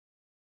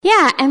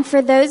Yeah, and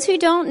for those who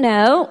don't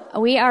know,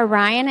 we are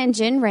Ryan and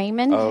Jen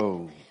Raymond.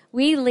 Oh.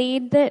 We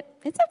lead the...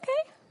 It's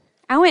okay.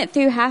 I went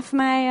through half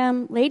my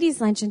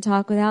ladies' luncheon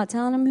talk without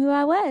telling them who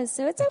I was,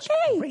 so it's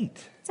okay.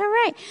 Great. It's all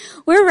right.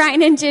 We're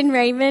Ryan and Jen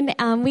Raymond.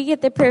 We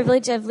get the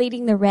privilege of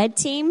leading the Red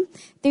Team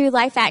through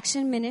Life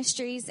Action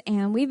Ministries,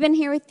 and we've been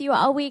here with you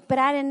all week, but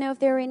I didn't know if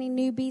there were any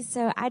newbies,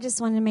 so I just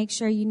wanted to make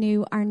sure you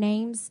knew our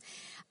names.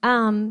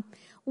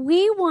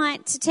 We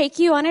want to take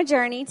you on a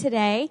journey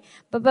today,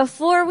 but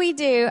before we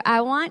do,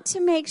 I want to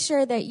make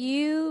sure that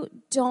you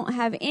don't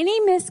have any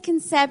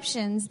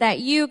misconceptions that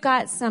you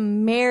got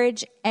some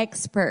marriage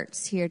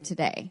experts here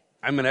today.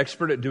 I'm an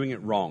expert at doing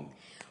it wrong.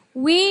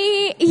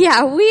 We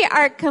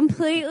are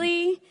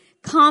completely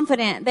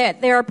confident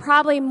that there are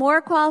probably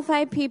more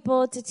qualified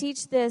people to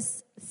teach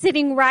this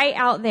sitting right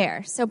out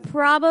there. So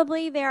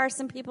probably there are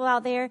some people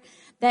out there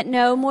that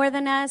know more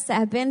than us, that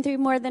have been through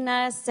more than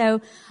us.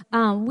 So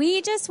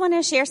we just want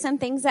to share some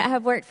things that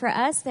have worked for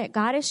us, that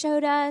God has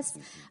showed us,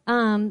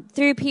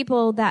 through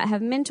people that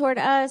have mentored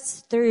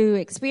us, through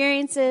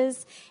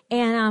experiences,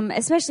 and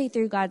especially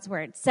through God's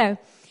Word. So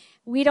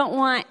we don't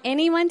want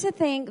anyone to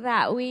think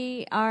that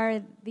we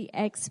are the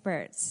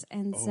experts.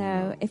 And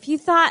so if you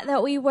thought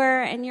that we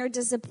were and you're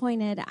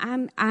disappointed,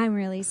 I'm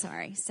really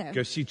sorry. So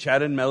Go see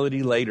Chad and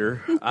Melody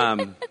later.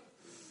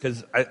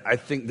 Because I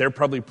think they're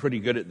probably pretty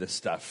good at this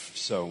stuff.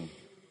 So,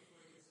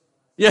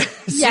 there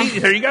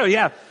you go.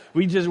 Yeah,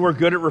 we're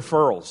good at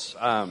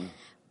referrals.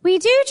 We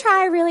do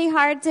try really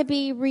hard to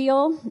be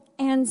real,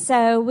 and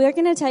so we're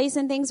going to tell you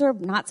some things we're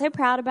not so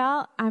proud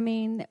about. I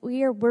mean,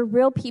 we're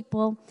real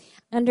people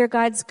under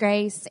God's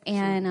grace,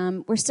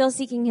 and we're still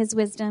seeking His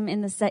wisdom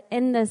in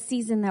the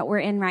season that we're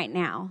in right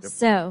now. Yep.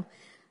 So,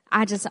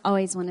 I just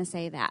always want to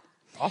say that.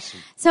 Awesome.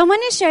 So I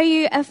want to show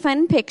you a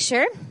fun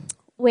picture.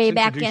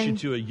 Introduce you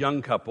to a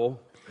young couple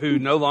who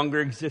no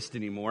longer exist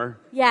anymore.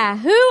 Yeah,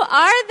 who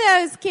are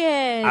those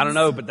kids? I don't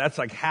know, but that's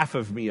like half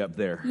of me up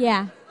there.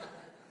 Yeah.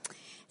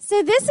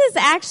 So this is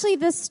actually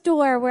the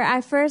store where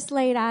I first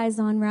laid eyes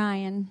on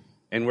Ryan.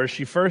 And where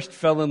she first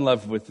fell in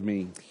love with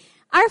me.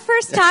 Our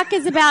first talk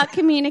is about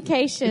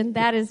communication.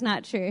 That is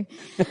not true.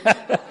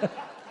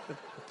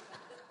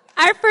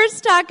 Our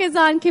first talk is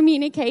on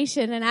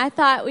communication, and I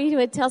thought we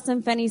would tell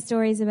some funny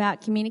stories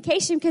about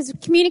communication, because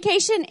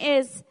communication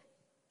is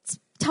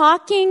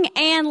talking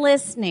and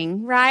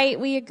listening, right?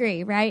 We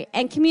agree, right?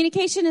 And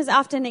communication is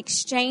often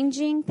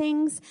exchanging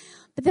things.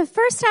 But the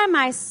first time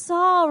I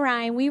saw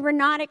Ryan, we were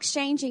not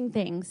exchanging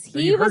things.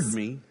 You heard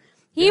me.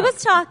 He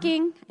was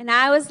talking, and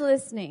I was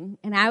listening,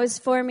 and I was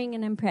forming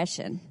an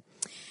impression.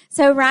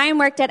 So Ryan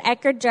worked at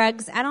Eckerd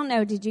Drugs. I don't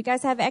know, did you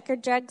guys have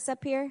Eckerd Drugs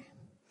up here?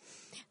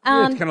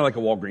 Yeah, it's kind of like a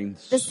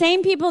Walgreens. The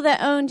same people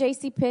that own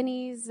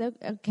JCPenney's.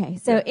 Okay,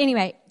 so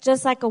anyway,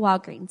 just like a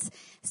Walgreens.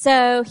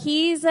 So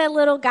he's a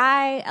little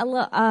guy, a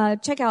little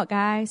checkout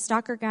guy,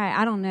 stalker guy.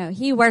 I don't know.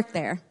 He worked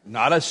there.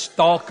 Not a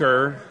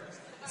stalker.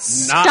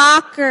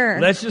 Stalker.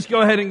 Let's just go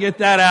ahead and get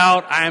that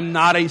out. I am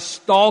not a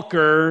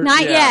stalker.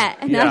 Not yet.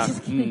 Yeah. No, I'm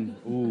just kidding.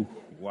 Ooh,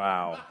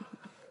 wow.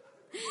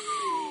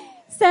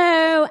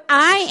 So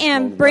I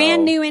am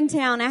brand new in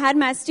town. I had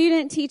my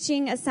student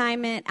teaching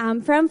assignment.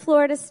 I'm from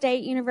Florida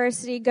State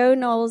University, Go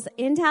Noles,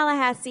 in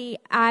Tallahassee.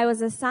 I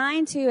was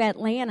assigned to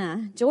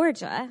Atlanta,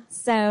 Georgia.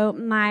 So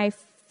my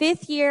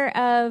 5th year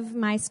of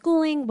my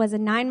schooling was a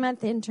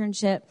 9-month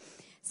internship.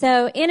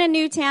 So in a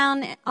new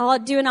town,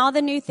 doing all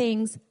the new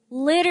things.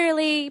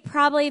 Literally,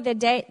 probably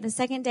the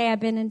second day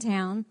I've been in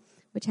town,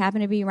 which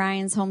happened to be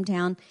Ryan's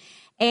hometown.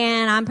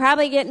 And I'm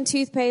probably getting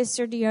toothpaste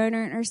or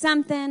deodorant or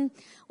something,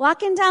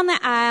 walking down the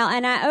aisle,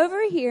 and I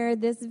overhear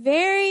this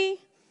very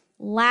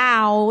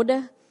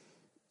loud,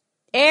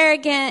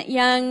 arrogant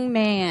young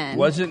man.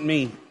 Wasn't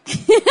me.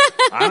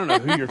 I don't know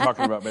who you're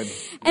talking about, baby.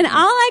 And all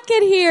I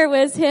could hear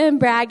was him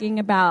bragging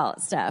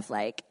about stuff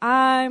like,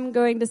 I'm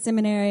going to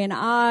seminary and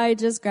I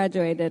just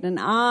graduated and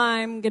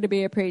I'm going to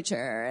be a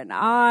preacher. And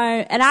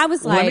I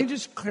was like... Let me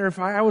just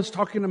clarify. I was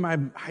talking to my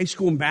high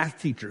school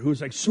math teacher who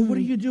was like, so what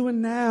are you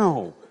doing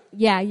now?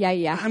 Yeah.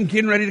 I'm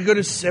getting ready to go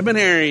to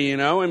seminary, you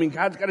know? I mean,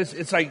 God's got us.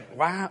 It's like,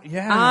 wow,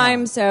 yeah.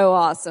 I'm so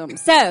awesome.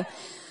 So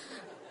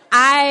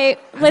I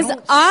was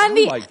on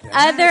the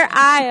other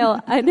aisle.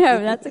 I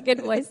know, that's a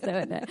good voice though,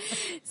 isn't it?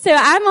 So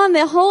I'm on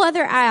the whole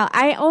other aisle.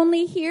 I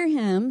only hear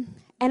him,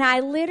 and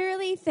I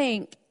literally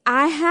think,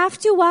 I have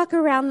to walk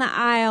around the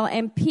aisle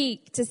and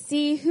peek to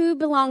see who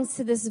belongs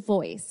to this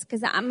voice.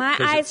 Because my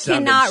eyes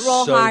cannot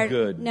roll hard.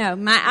 Good. No,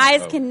 my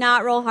eyes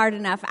cannot roll hard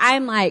enough.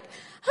 I'm like...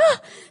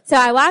 So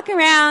I walk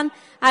around,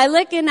 I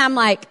look, and I'm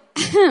like,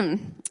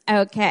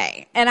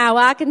 okay. And I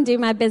walk and do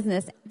my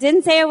business.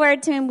 Didn't say a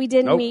word to him. We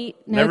didn't meet.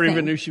 Never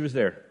even knew she was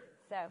there.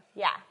 So,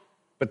 yeah.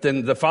 But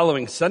then the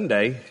following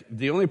Sunday,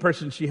 the only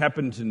person she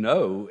happened to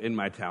know in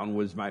my town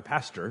was my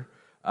pastor,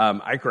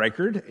 Ike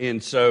Reichard.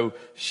 And so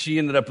she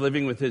ended up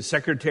living with his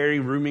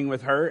secretary, rooming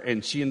with her,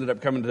 and she ended up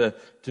coming to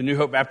New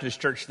Hope Baptist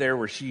Church there,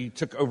 where she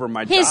took over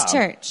my job. His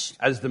church.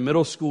 As the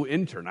middle school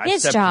intern. I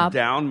His stepped job.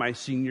 down my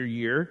senior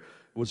year.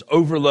 Was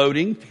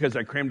overloading because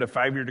I crammed a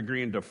 5-year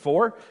degree into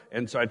 4.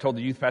 And so I told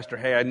the youth pastor,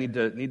 hey, I need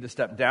to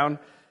step down.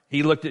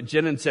 He looked at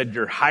Jen and said,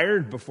 "You're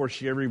hired," before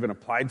she ever even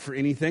applied for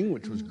anything,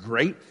 which was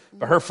great.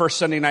 But her first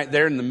Sunday night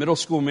there in the middle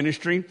school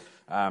ministry,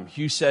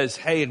 Hugh says,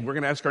 "Hey, we're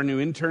going to ask our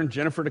new intern,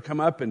 Jennifer, to come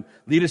up and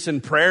lead us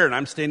in prayer." And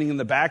I'm standing in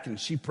the back, and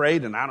she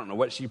prayed, and I don't know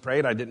what she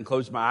prayed. I didn't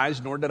close my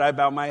eyes, nor did I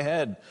bow my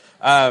head.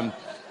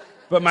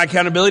 But my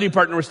accountability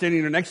partner was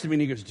standing there next to me,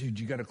 and he goes, "Dude,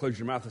 you got to close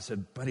your mouth." I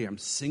said, "Buddy, I'm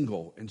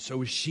single, and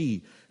so is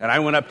she." And I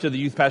went up to the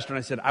youth pastor, and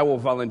I said, "I will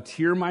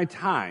volunteer my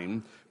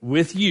time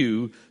with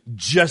you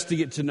just to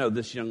get to know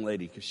this young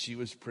lady," because she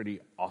was pretty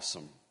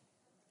awesome.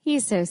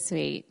 He's so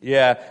sweet.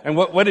 Yeah. And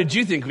what did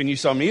you think when you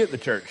saw me at the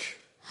church?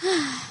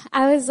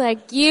 I was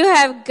like, you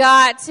have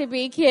got to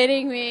be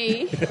kidding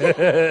me.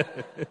 The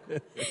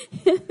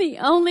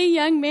only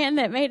young man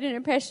that made an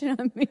impression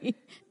on me,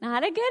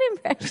 not a good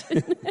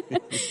impression,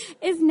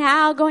 is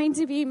now going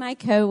to be my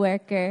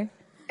coworker.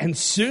 And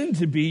soon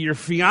to be your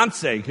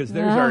fiance, because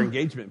there's our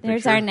engagement picture.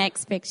 There's our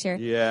next picture.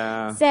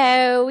 Yeah.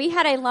 So we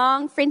had a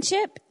long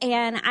friendship,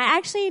 and I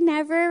actually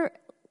never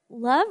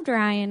loved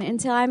Ryan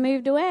until I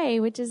moved away,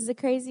 which is the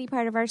crazy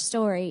part of our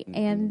story. Mm-hmm.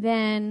 And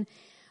then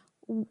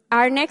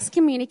our next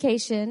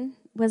communication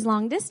was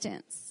long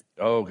distance.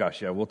 Oh,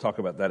 gosh, yeah. We'll talk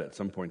about that at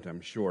some point,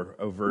 I'm sure.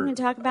 We're going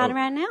to talk about it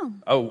right now.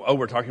 Oh,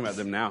 we're talking about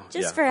them now.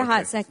 Just for a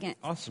hot second.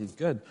 Awesome,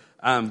 good.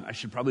 I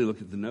should probably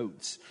look at the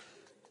notes.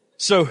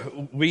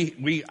 So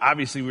we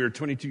obviously, we were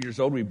 22 years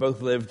old. We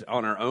both lived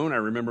on our own. I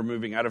remember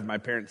moving out of my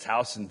parents'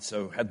 house, and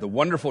so had the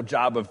wonderful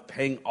job of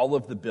paying all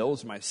of the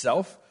bills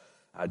myself.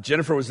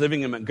 Jennifer was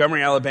living in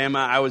Montgomery, Alabama.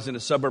 I was in a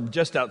suburb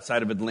just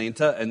outside of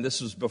Atlanta, and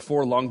this was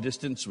before long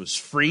distance was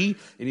free.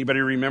 Anybody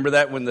remember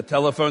that, when the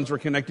telephones were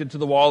connected to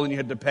the wall and you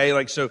had to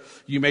pay? So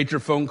you made your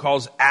phone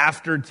calls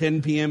after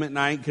 10 p.m. at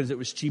night because it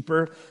was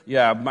cheaper.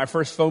 Yeah, my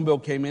first phone bill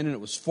came in and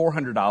it was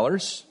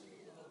 $400.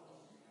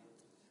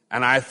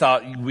 And I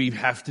thought, we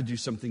have to do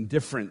something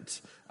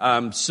different.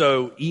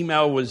 So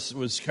email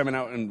was coming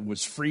out and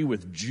was free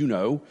with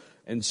Juno.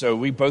 And so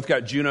we both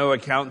got Juno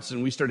accounts,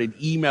 and we started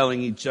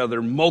emailing each other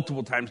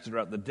multiple times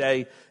throughout the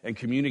day and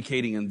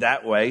communicating in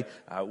that way,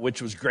 which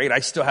was great. I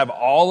still have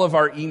all of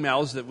our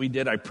emails that we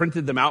did. I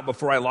printed them out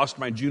before I lost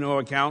my Juno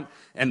account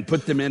and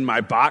put them in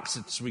my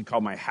box. We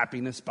call my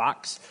happiness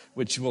box,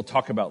 which we'll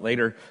talk about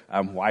later,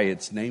 why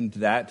it's named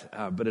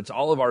that. But it's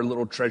all of our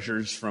little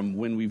treasures from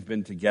when we've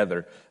been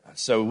together.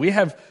 So we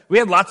had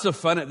lots of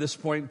fun at this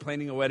point,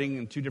 planning a wedding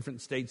in 2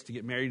 different states to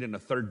get married in a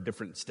 3rd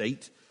different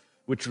state,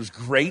 which was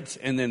great.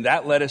 And then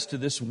that led us to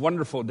this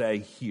wonderful day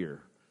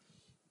here.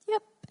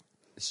 Yep.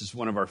 This is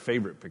one of our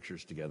favorite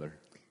pictures together.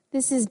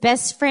 This is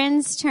best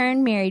friends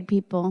turned married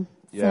people.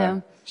 Yeah.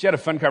 So. She had a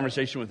fun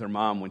conversation with her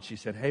mom when she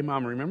said, "Hey,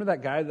 Mom, remember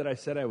that guy that I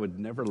said I would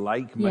never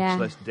like, much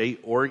less date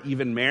or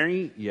even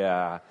marry?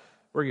 Yeah,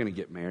 we're going to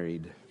get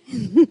married."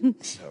 And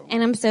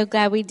I'm so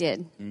glad we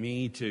did.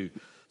 Me too.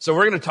 So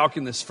we're going to talk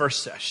in this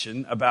first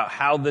session about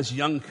how this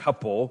young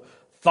couple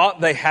thought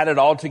they had it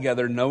all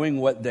together, knowing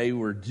what they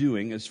were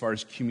doing as far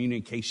as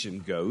communication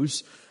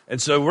goes.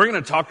 And so we're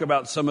going to talk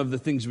about some of the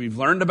things we've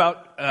learned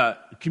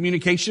about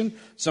communication,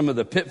 some of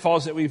the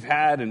pitfalls that we've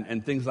had,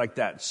 and things like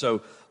that.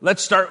 So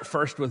let's start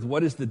first with,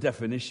 what is the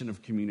definition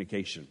of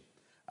communication?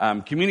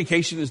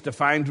 Communication is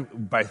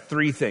defined by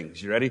 3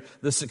 things. You ready?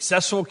 The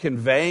successful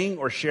conveying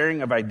or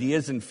sharing of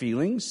ideas and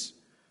feelings.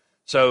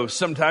 So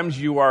sometimes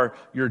you're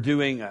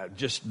doing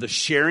just the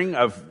sharing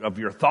of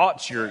your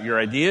thoughts, your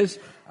ideas.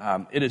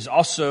 It is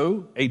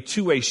also a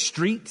 2-way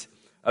street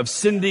of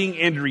sending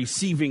and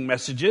receiving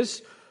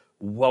messages.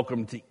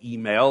 Welcome to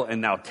email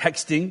and now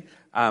texting.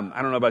 I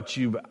don't know about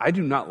you, but I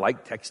do not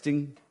like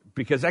texting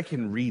because I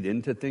can read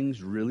into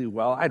things really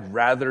well. I'd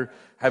rather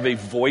have a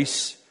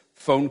voice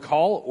phone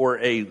call or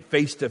a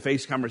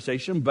face-to-face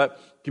conversation, but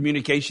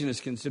communication is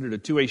considered a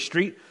 2-way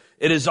street.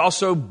 It is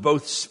also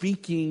both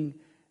speaking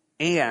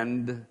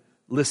and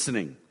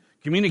listening.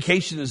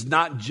 Communication is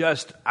not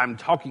just I'm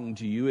talking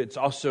to you, it's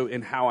also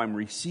in how I'm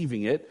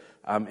receiving it,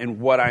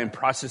 and what I am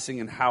processing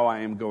and how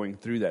I am going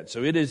through that.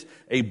 So it is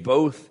a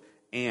both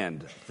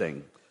and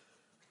thing.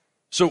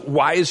 So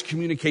why is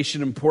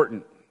communication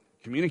important?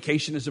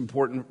 Communication is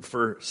important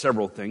for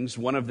several things.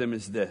 One of them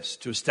is this: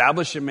 to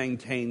establish and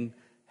maintain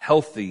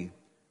healthy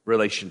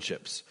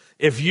relationships.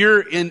 If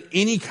you're in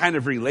any kind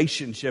of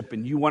relationship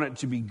and you want it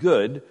to be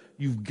good,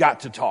 you've got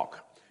to talk.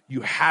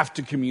 You have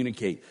to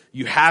communicate.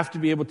 You have to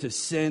be able to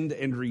send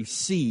and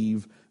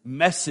receive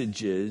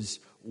messages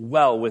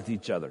well with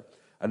each other.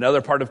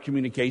 Another part of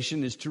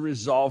communication is to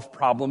resolve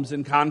problems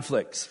and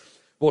conflicts.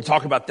 We'll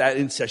talk about that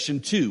in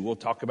session 2. We'll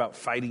talk about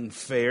fighting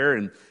fair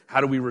and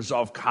how do we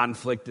resolve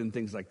conflict and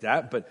things like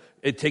that. But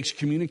it takes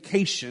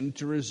communication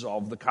to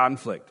resolve the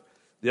conflict.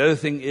 The other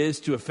thing is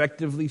to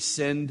effectively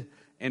send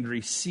and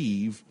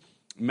receive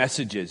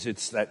messages.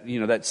 It's that,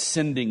 that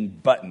sending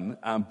button,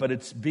 but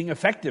it's being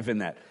effective in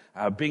that.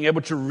 Being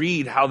able to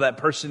read how that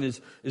person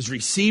is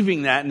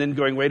receiving that and then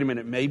going, wait a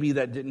minute, maybe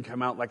that didn't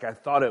come out like I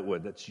thought it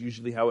would. That's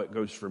usually how it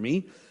goes for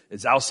me,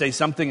 is I'll say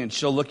something and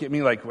she'll look at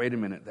me like, wait a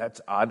minute, that's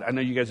odd. I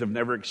know you guys have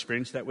never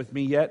experienced that with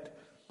me yet,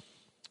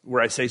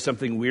 where I say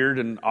something weird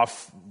and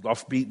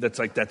offbeat that's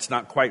like, that's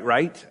not quite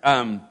right.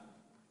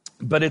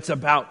 but it's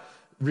about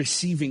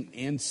receiving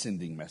and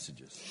sending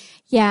messages.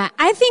 Yeah,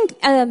 I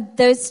think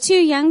those two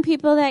young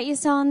people that you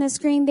saw on the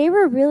screen, they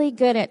were really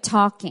good at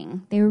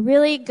talking. They were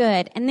really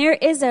good. And there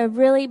is a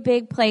really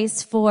big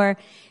place for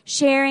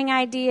sharing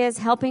ideas,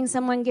 helping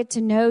someone get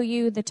to know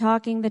you, the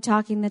talking.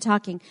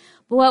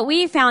 But what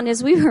we found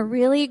is we were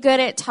really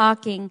good at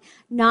talking,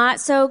 not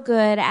so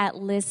good at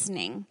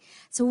listening.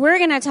 So we're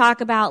going to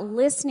talk about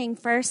listening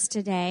first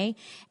today.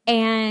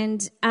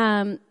 And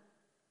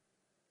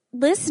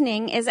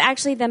listening is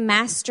actually the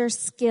master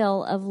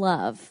skill of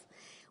love.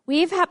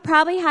 We've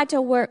probably had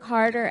to work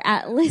harder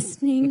at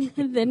listening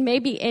than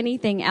maybe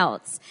anything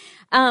else.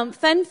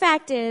 Fun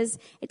fact is,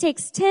 it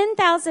takes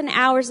 10,000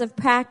 hours of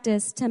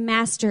practice to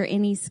master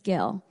any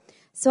skill.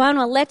 So I'm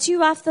going to let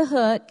you off the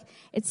hook.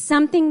 It's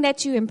something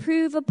that you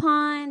improve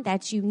upon,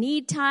 that you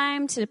need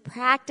time to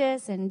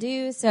practice and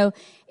do. So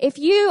if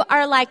you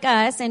are like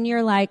us and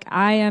you're like,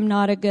 I am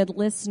not a good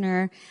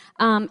listener,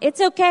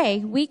 it's okay.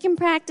 We can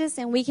practice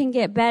and we can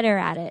get better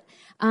at it.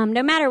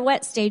 No matter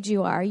what stage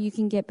you are, you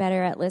can get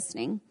better at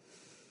listening.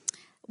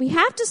 We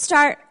have to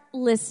start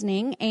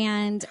listening,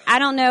 and I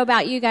don't know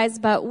about you guys,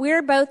 but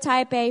we're both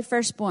type A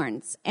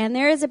firstborns. And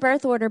there is a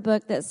birth order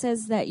book that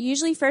says that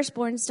usually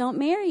firstborns don't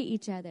marry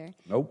each other.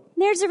 Nope.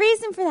 There's a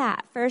reason for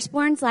that.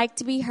 Firstborns like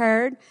to be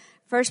heard.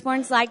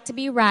 Firstborns like to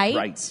be right.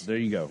 Right. There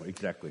you go.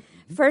 Exactly.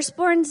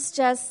 Firstborns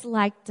just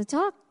like to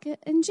talk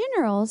in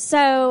general.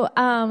 So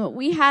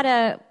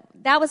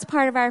that was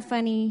part of our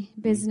funny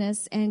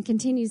business and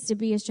continues to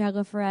be a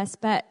struggle for us.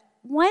 But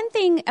one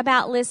thing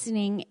about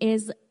listening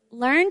is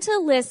learn to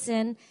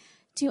listen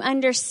to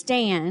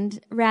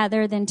understand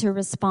rather than to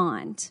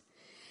respond.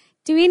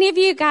 Do any of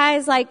you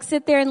guys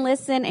sit there and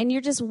listen and you're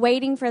just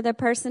waiting for the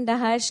person to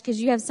hush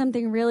because you have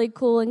something really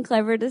cool and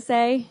clever to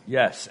say?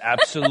 Yes,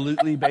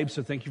 absolutely, babe.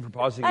 So thank you for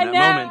pausing in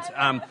that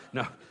moment.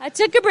 No, I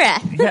took a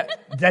breath. Yeah,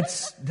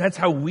 that's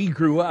how we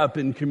grew up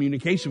in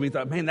communication. We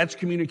thought, man, that's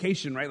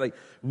communication, right? Like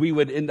we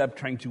would end up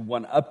trying to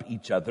one-up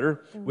each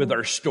other with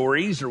our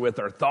stories or with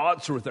our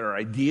thoughts or with our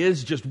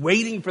ideas, just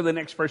waiting for the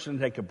next person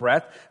to take a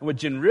breath. And what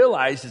Jen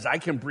realized is I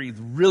can breathe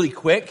really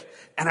quick,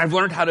 and I've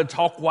learned how to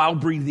talk while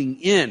breathing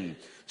in.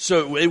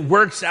 So it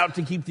works out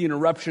to keep the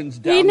interruptions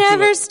down. He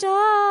never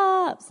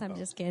stops. I'm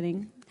just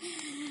kidding.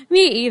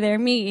 Me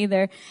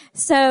either.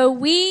 So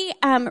we,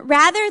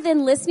 rather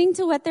than listening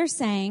to what they're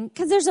saying,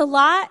 because there's a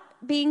lot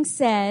being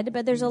said,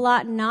 but there's a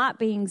lot not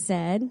being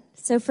said.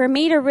 So for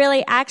me to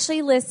really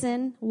actually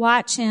listen,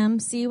 watch him,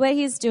 see what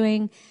he's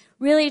doing,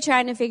 really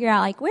trying to figure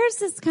out, where's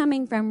this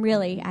coming from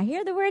really? I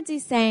hear the words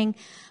he's saying,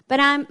 but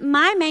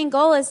my main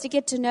goal is to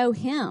get to know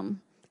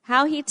him.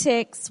 How he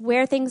ticks,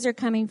 where things are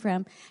coming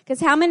from.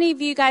 Because how many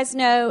of you guys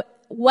know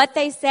what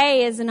they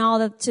say isn't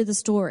all to the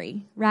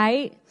story,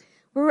 right?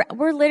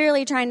 We're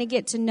literally trying to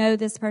get to know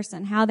this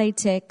person, how they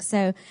tick.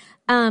 So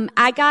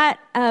I got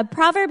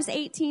Proverbs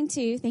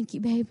 18:2. Thank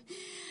you, babe.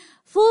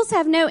 Fools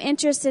have no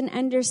interest in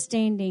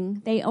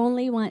understanding. They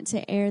only want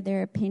to air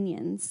their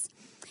opinions.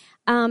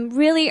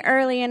 Really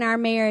early in our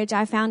marriage,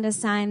 I found a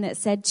sign that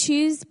said,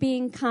 choose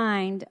being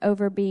kind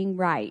over being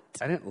right.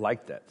 I didn't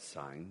like that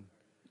sign.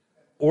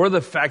 Or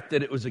the fact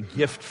that it was a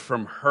gift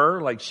from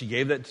her, she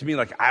gave that to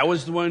me, I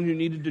was the one who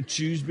needed to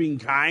choose being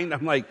kind.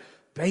 I'm like,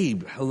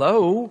 babe,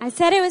 hello. I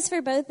said it was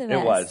for both of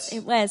us.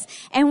 It was.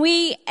 And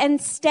we,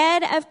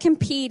 instead of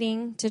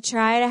competing to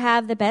try to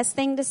have the best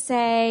thing to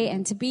say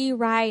and to be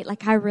right,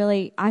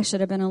 I should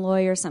have been a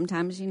lawyer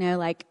sometimes,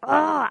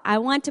 I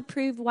want to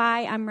prove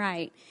why I'm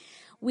right.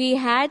 We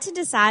had to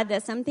decide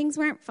that some things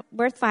weren't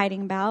worth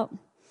fighting about.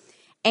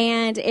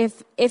 And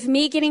if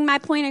me getting my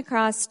point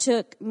across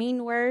took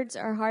mean words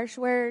or harsh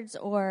words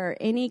or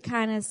any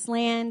kind of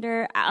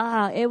slander,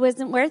 it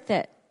wasn't worth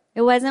it.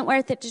 It wasn't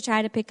worth it to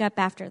try to pick up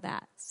after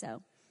that.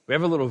 So we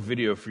have a little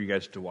video for you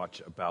guys to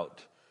watch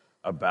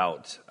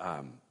about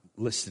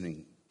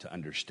listening to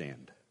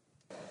understand.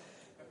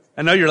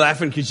 I know you're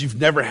laughing because you've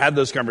never had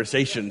those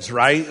conversations,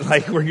 right?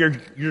 Where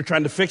you're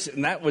trying to fix it,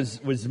 and that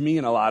was me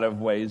in a lot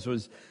of ways.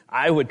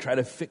 I would try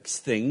to fix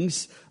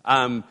things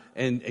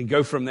and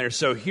go from there.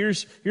 So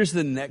here's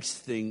the next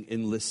thing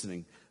in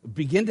listening: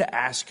 begin to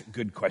ask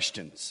good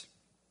questions.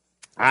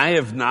 I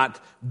have not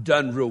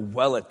done real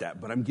well at that,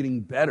 but I'm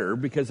getting better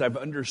because I've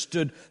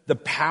understood the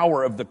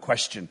power of the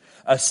question.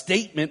 A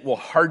statement will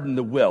harden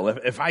the will.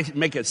 If I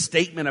make a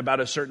statement about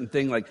a certain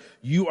thing, like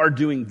you are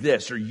doing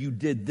this or you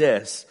did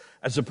this,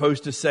 as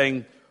opposed to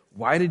saying,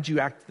 why did you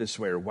act this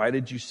way or why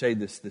did you say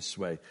this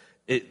way?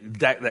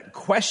 That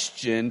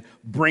question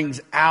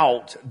brings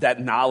out that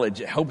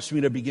knowledge. It helps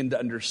me to begin to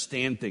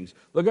understand things.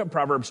 Look at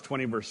Proverbs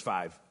 20, verse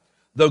 5.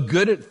 Though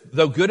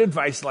good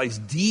advice lies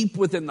deep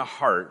within the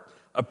heart,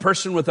 a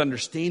person with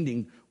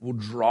understanding will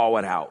draw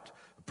it out.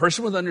 A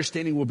person with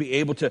understanding will be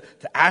able to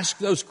ask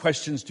those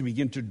questions to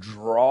begin to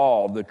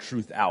draw the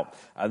truth out.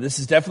 This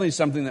is definitely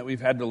something that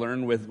we've had to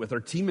learn with our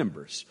team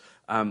members.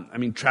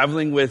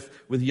 Traveling with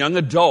young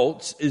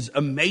adults is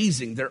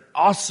amazing. They're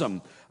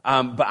awesome.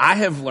 But I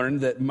have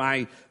learned that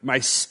my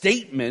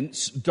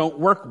statements don't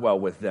work well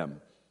with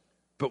them.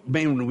 But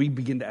man, when we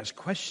begin to ask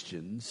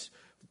questions,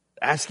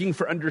 asking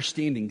for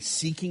understanding,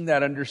 seeking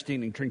that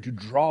understanding, trying to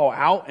draw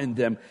out in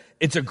them,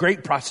 it's a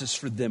great process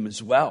for them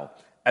as well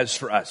as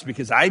for us,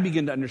 because I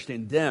begin to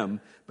understand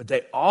them, but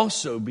they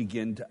also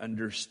begin to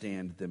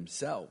understand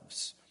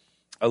themselves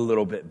a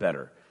little bit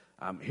better.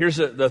 Here's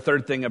the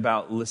third thing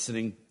about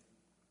listening.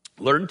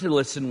 Learn to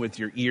listen with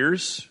your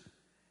ears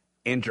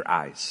and your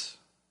eyes.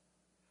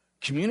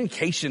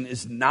 Communication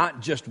is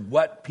not just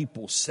what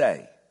people say.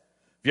 Have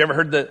you ever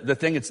heard the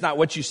thing, it's not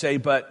what you say,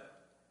 but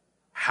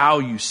how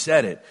you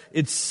said it?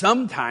 It's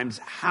sometimes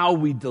how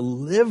we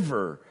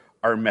deliver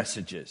our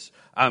messages.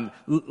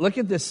 Look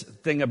at this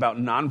thing about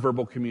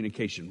nonverbal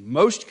communication.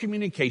 Most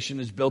communication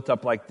is built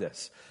up like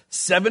this.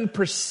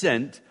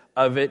 7%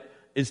 of it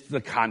is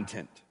the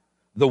content,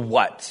 the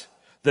what,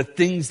 the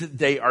things that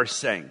they are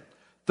saying.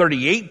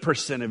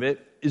 38% of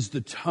it is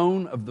the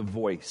tone of the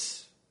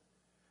voice.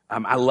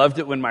 I loved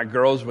it when my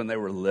girls, when they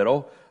were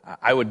little,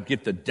 I would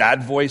get the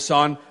dad voice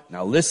on.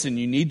 Now listen,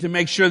 you need to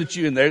make sure that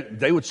and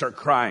they would start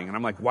crying. And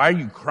I'm like, why are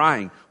you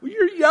crying? Well,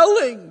 you're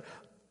yelling.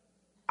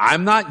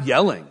 I'm not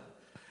yelling.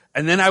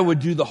 And then I would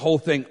do the whole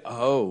thing.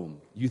 Oh,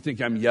 you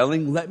think I'm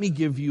yelling? Let me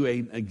give you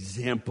an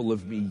example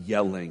of me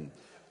yelling.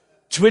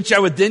 To which I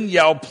would then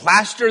yell,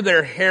 plaster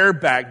their hair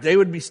back. They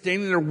would be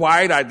standing there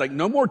wide-eyed, like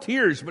no more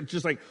tears, but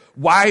just like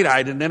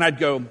wide-eyed. And then I'd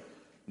go,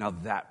 now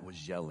that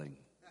was yelling.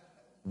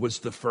 Was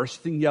the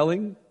first thing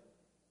yelling?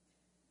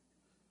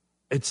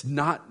 It's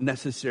not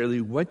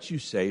necessarily what you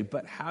say,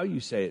 but how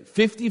you say it.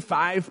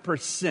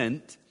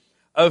 55%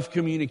 of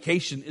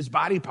communication is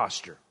body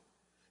posture.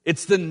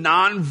 It's the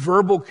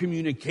nonverbal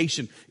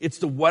communication. It's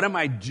the what am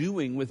I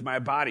doing with my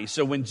body?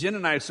 So when Jen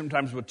and I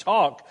sometimes would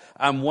talk,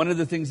 one of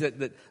the things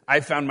that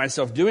I found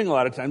myself doing a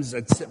lot of times is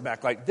I'd sit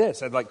back like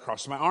this. I'd like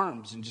cross my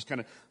arms and just kind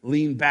of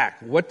lean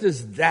back. What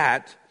does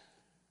that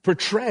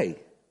portray?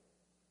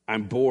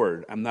 I'm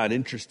bored. I'm not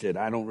interested.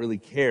 I don't really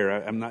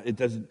care. It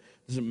doesn't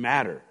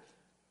matter.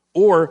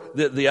 Or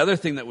the other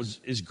thing that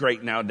is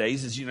great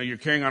nowadays is, you're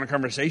carrying on a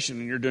conversation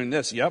and you're doing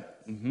this.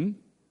 Yep. Mm-hmm.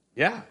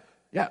 Yeah.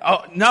 Yeah.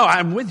 Oh, no,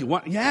 I'm with you.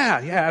 What?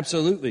 Yeah,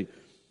 absolutely.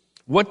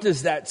 What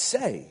does that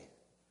say?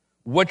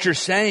 What you're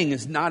saying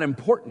is not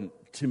important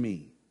to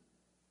me.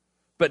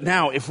 But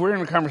now, if we're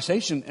in a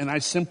conversation and I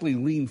simply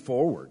lean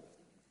forward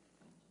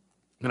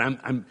and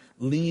I'm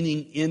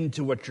leaning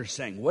into what you're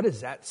saying, what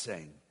is that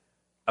saying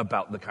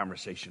about the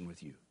conversation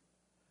with you?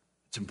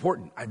 It's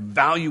important. I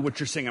value what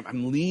you're saying.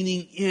 I'm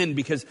leaning in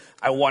because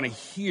I want to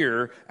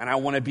hear and I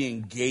want to be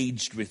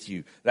engaged with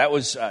you. That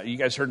was, you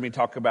guys heard me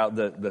talk about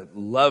the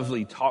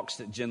lovely talks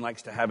that Jen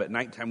likes to have at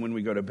nighttime when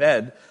we go to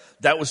bed.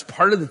 That was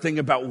part of the thing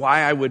about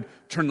why I would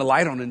turn the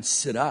light on and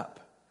sit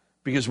up.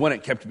 Because one,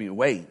 it kept me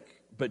awake.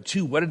 But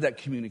two, what did that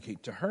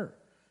communicate to her?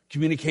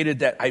 Communicated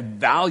that I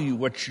value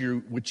what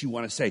you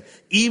want to say.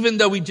 Even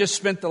though we just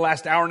spent the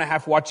last hour and a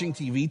half watching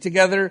TV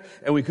together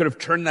and we could have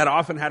turned that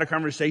off and had a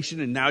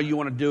conversation, and now you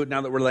want to do it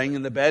now that we're laying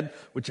in the bed,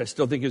 which I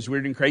still think is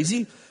weird and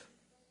crazy.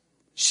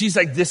 She's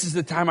like, this is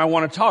the time I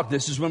want to talk.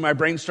 This is when my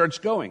brain starts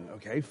going.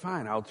 Okay,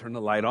 fine. I'll turn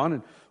the light on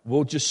and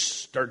we'll just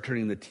start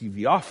turning the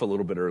TV off a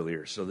little bit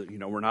earlier so that,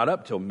 we're not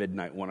up till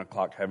midnight, 1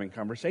 o'clock having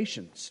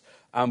conversations.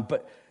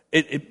 But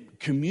it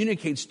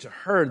communicates to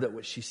her that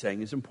what she's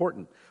saying is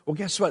important. Well,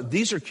 guess what?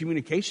 These are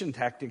communication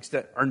tactics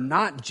that are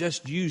not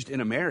just used in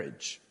a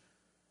marriage.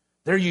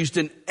 They're used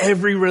in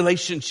every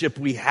relationship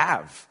we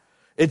have.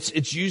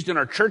 It's used in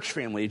our church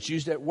family. It's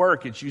used at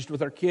work. It's used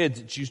with our kids.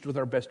 It's used with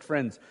our best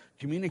friends.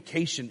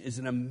 Communication is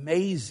an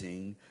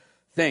amazing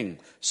thing.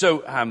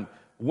 So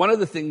one of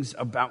the things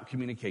about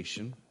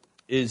communication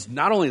is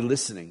not only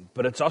listening,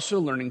 but it's also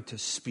learning to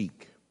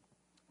speak.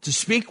 To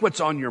speak what's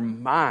on your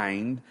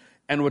mind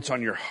and what's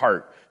on your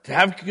heart. To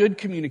have good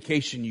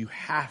communication, you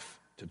have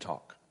to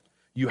talk.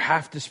 You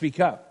have to speak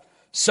up.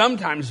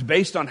 Sometimes,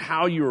 based on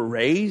how you were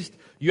raised,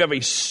 you have a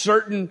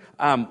certain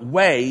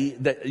way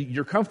that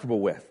you're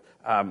comfortable with.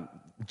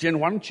 Jen,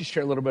 why don't you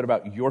share a little bit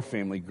about your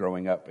family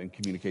growing up and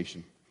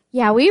communication?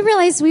 Yeah, we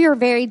realized we were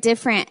very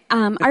different.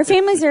 Our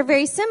families are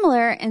very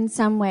similar in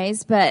some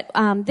ways, but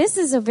this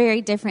is a very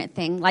different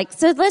thing.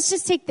 So let's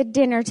just take the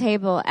dinner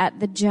table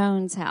at the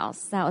Jones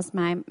house. That was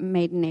my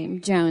maiden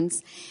name,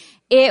 Jones.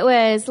 It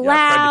was loud.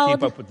 I've tried to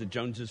keep up with the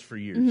Joneses for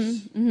years.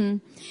 Mm-hmm, mm-hmm.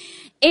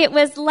 It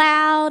was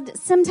loud,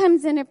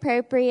 sometimes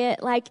inappropriate.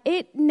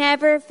 It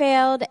never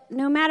failed,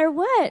 no matter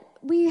what.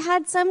 We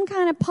had some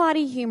kind of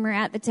potty humor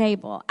at the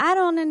table. I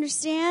don't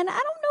understand. I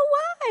don't know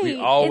why. We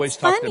always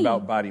talked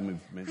about body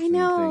movements. I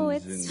know.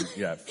 And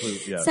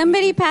things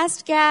somebody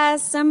passed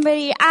gas,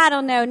 I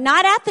don't know.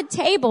 Not at the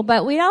table,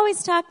 but we'd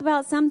always talk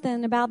about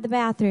something about the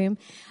bathroom.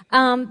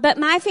 But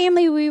my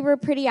family, we were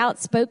pretty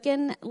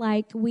outspoken.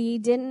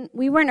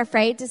 We weren't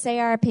afraid to say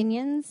our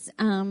opinions.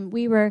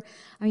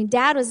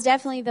 Dad was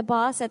definitely the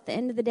boss at the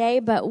end of the day,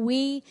 but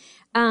we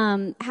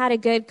had a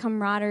good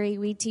camaraderie.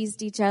 We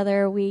teased each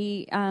other.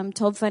 We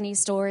told funny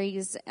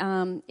stories.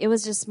 It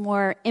was just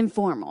more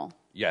informal.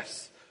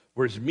 Yes.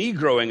 Whereas me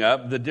growing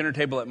up, the dinner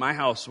table at my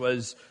house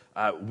was,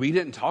 we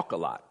didn't talk a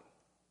lot.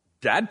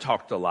 Dad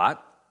talked a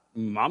lot.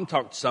 Mom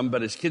talked some,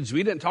 but as kids,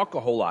 we didn't talk a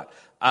whole lot.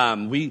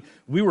 We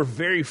were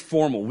very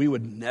formal. We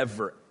would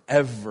never,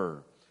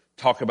 ever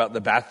talk about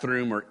the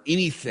bathroom or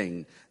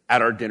anything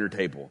at our dinner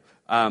table.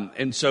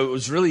 And so it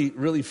was really,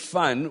 really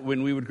fun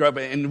when we would grow up.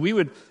 And we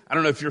would, I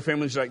don't know if your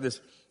family's like this,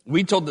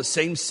 we told the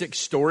same 6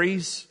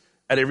 stories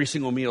at every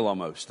single meal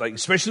almost. Like,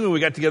 especially when we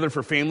got together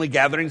for family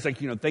gatherings, like,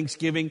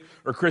 Thanksgiving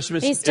or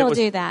Christmas. They still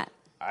do that.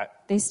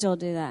 They still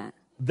do that.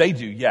 They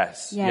do,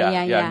 yes.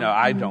 Yeah. No,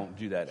 I don't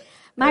do that.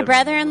 My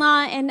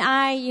brother-in-law and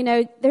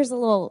I, there's a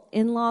little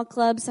in-law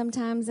club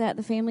sometimes at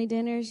the family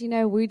dinners.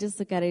 We just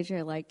look at each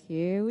other like,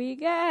 here we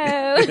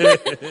go.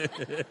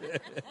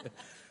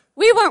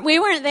 We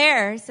weren't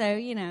there, so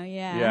yeah.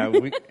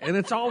 Yeah, and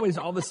it's always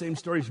all the same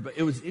stories. But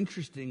it was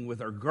interesting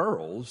with our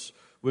girls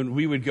when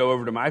we would go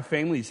over to my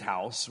family's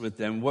house with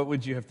them. What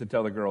would you have to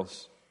tell the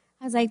girls?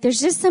 I was like,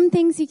 there's just some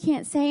things you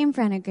can't say in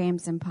front of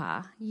Grams and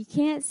Pa. You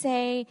can't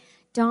say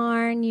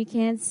darn. You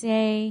can't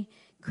say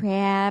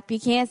crap. You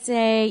can't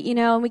say,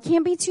 and we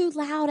can't be too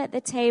loud at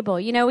the table.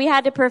 We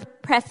had to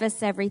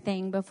preface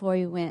everything before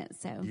we went.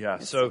 So yeah,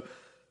 so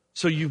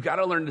you've got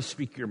to learn to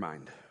speak your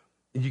mind.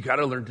 You got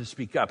to learn to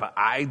speak up.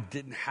 I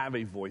didn't have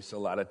a voice a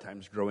lot of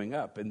times growing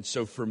up. And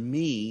so for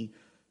me,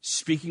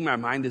 speaking my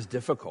mind is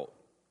difficult.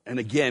 And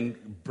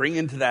again, bring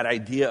into that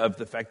idea of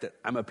the fact that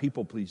I'm a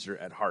people pleaser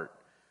at heart.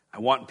 I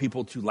want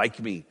people to like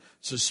me.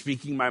 So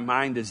speaking my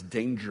mind is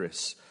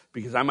dangerous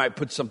because I might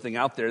put something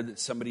out there that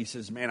somebody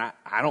says, man,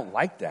 I don't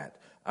like that.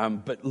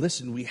 But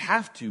listen, we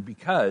have to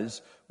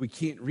because we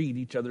can't read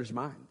each other's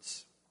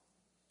minds.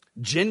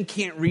 Jen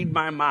can't read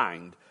my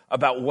mind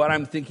about what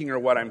I'm thinking or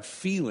what I'm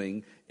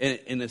feeling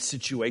in a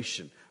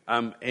situation.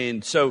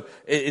 And so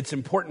it's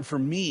important for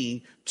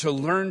me to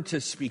learn to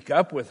speak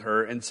up with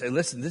her and say,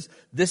 listen,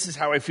 this is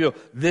how I feel.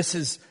 This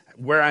is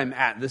where I'm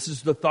at. This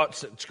is the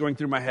thoughts that's going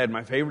through my head.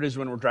 My favorite is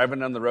when we're driving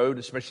down the road,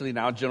 especially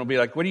now, Jen will be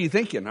like, what are you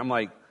thinking? I'm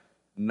like,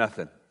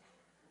 nothing.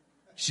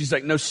 She's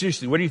like, no,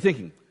 seriously, what are you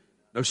thinking?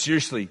 No,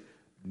 seriously,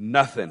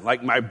 nothing.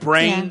 Like my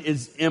brain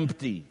is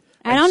empty.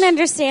 I don't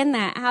understand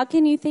that. How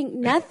can you think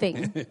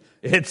nothing?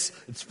 It's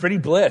pretty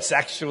bliss,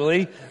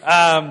 actually.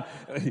 Then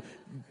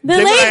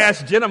when I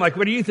asked Jen, I'm like,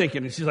 what are you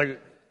thinking? And she's like,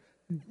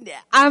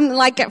 I'm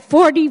like at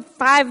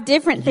 45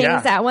 different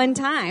things at one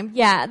time.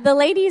 Yeah, the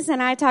ladies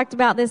and I talked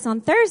about this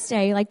on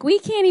Thursday. Like, we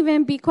can't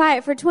even be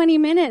quiet for 20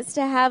 minutes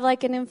to have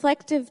like an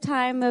inflective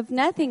time of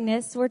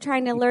nothingness. We're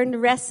trying to learn to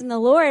rest in the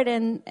Lord,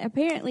 and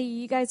apparently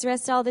you guys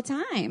rest all the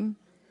time.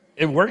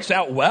 It works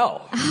out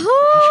well.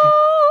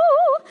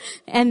 Oh,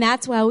 and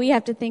that's why we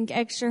have to think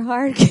extra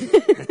hard.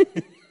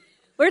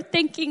 We're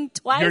thinking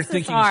twice You're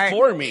thinking as hard.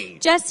 For me.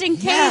 Just in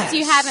case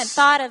you haven't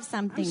thought of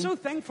something. I'm so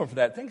thankful for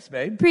that. Thanks,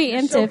 babe. Preemptive.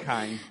 You're so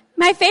kind.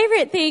 My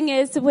favorite thing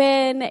is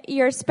when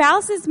your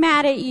spouse is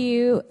mad at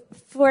you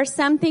for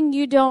something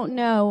you don't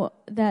know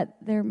that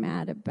they're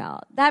mad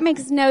about. That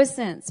makes no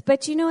sense.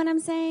 But you know what I'm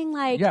saying?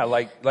 Like,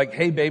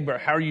 hey, babe,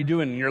 how are you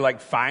doing? And you're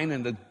like, fine,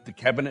 and the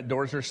cabinet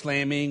doors are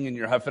slamming, and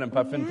you're huffing and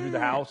puffing through the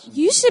house.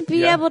 You should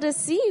be able to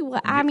see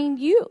what,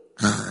 you...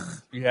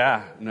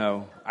 Yeah,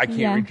 no, I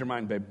can't read your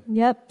mind, babe.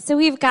 Yep. So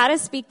we've got to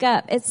speak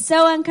up. It's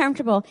so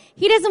uncomfortable.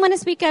 He doesn't want to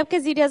speak up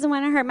because he doesn't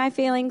want to hurt my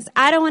feelings.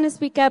 I don't want to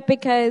speak up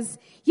because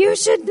you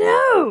should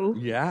know.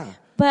 Yeah.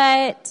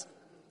 But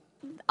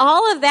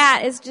all of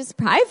that is just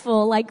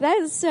prideful. Like, that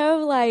is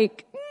so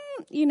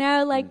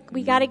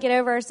we got to get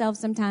over ourselves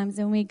sometimes,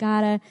 and we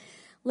got to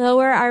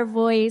lower our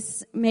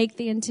voice, make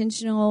the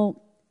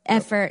intentional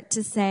effort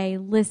to say,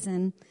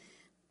 listen,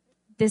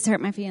 this hurt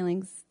my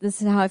feelings. This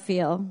is how I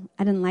feel.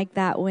 I didn't like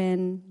that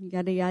when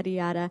yada, yada,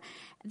 yada.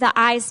 The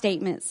I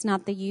statements,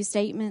 not the you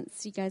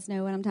statements. You guys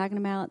know what I'm talking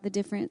about, the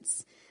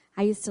difference.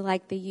 I used to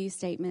like the you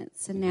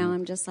statements, and now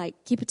I'm just like,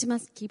 keep it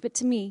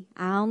to me.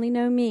 I only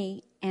know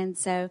me. And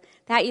so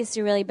that used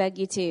to really bug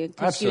you too.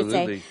 Because she would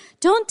say,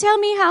 don't tell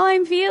me how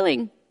I'm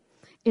feeling.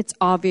 It's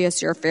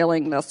obvious you're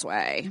feeling this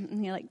way.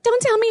 And you're like,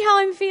 don't tell me how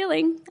I'm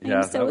feeling.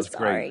 I'm so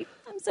sorry. Great.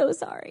 I'm so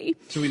sorry.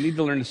 So we need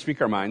to learn to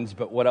speak our minds,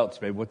 but what else,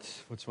 babe?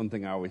 What's one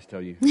thing I always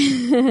tell you?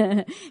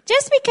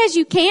 Just because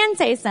you can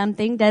say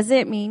something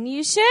doesn't mean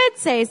you should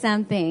say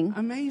something.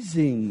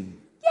 Amazing.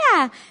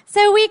 Yeah.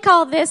 So we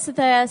call this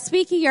the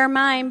speaking your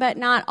mind, but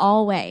not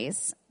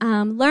always.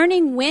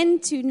 Learning when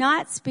to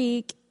not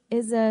speak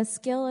is a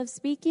skill of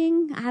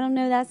speaking. I don't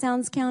know, that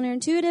sounds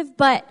counterintuitive,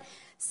 but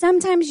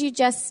sometimes you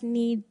just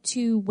need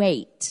to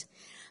wait.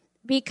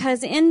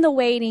 Because in the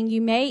waiting, you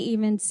may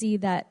even see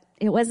that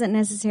it wasn't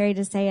necessary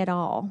to say it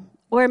all.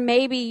 Or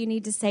maybe you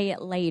need to say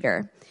it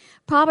later.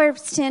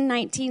 Proverbs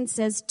 10:19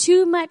 says,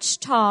 too much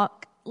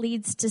talk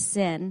leads to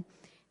sin.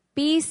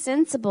 Be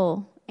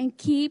sensible and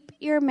keep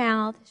your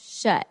mouth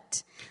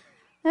shut.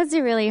 That's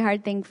a really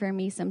hard thing for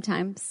me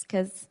sometimes,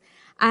 because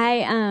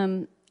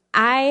I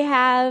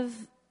have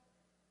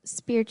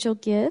spiritual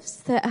gifts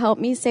that help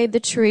me say the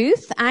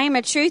truth. I am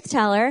a truth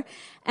teller.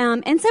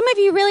 And some of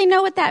you really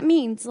know what that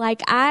means.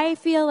 Like, I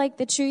feel like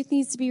the truth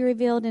needs to be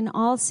revealed in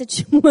all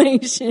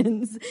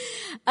situations,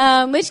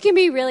 which can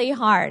be really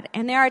hard.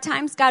 And there are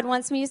times God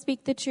wants me to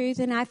speak the truth,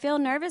 and I feel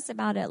nervous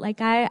about it. Like,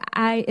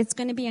 it's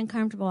going to be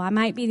uncomfortable. I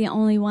might be the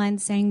only one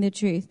saying the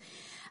truth.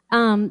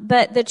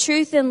 But the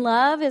truth in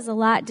love is a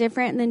lot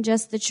different than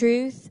just the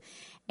truth.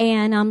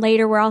 And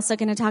later we're also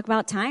going to talk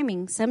about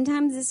timing.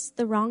 Sometimes it's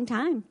the wrong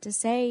time to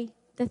say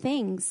the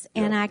things.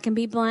 And I can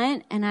be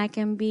blunt, and I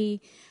can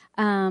be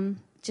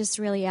just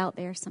really out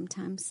there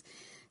sometimes.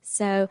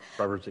 So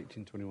Proverbs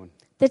 18:21.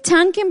 The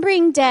tongue can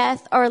bring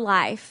death or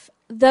life.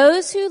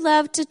 Those who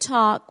love to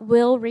talk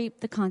will reap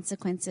the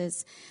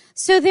consequences.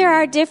 So there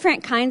are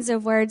different kinds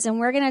of words,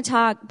 and we're going to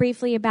talk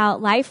briefly about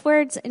life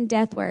words and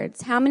death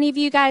words. How many of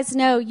you guys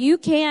know you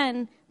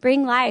can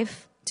bring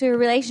life to a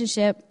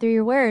relationship through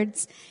your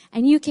words,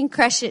 and you can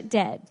crush it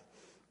dead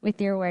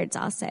with your words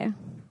also?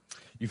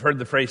 You've heard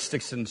the phrase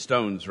sticks and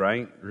stones,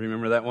 right?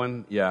 Remember that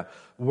one? Yeah.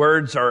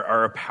 Words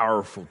are a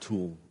powerful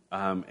tool.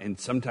 And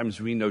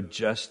sometimes we know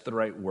just the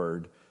right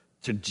word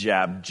to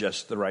jab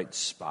just the right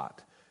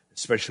spot,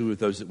 especially with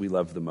those that we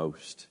love the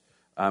most.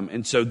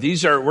 And so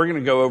we're going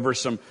to go over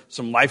some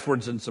life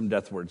words and some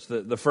death words.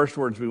 The first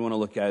words we want to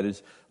look at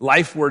is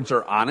life words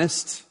are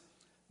honest,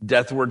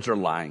 death words are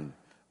lying.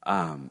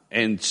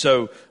 And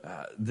so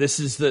this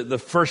is the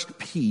first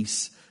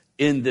piece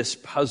in this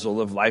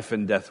puzzle of life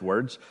and death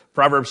words.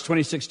 Proverbs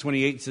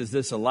 26:28 says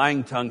this: a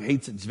lying tongue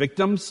hates its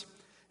victims,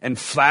 and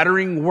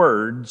flattering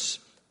words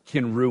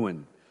can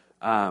ruin.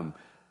 Can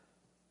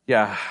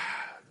I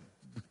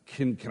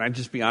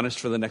just be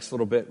honest for the next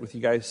little bit with you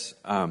guys?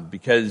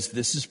 Because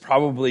this is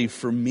probably,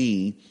 for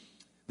me,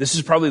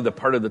 the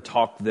part of the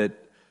talk that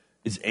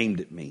is aimed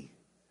at me.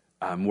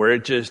 Where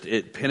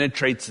it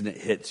penetrates and it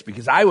hits.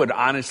 Because I would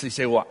honestly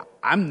say, well,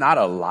 I'm not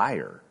a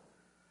liar.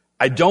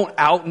 I don't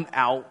out and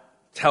out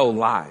tell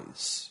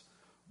lies.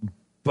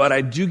 But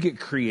I do get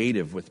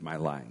creative with my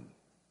lying.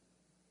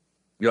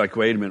 You're like,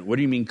 wait a minute, what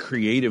do you mean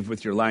creative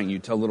with your lying? You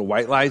tell little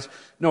white lies?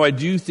 No, I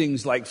do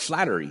things like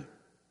flattery.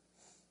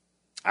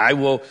 I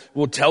will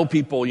tell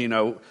people,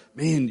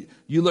 man,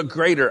 you look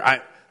greater.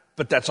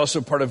 But that's also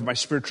part of my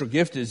spiritual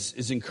gift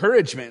is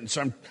encouragement. And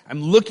so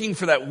I'm looking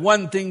for that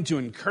one thing to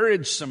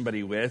encourage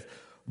somebody with.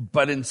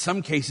 But in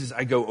some cases,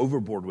 I go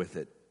overboard with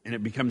it, and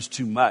it becomes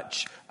too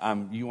much.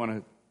 You want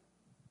to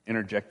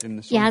interject in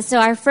this one? Yeah, so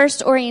our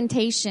first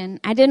orientation,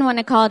 I didn't want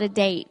to call it a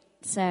date,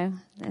 so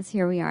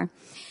here we are.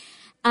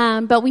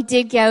 But we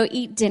did go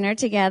eat dinner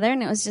together,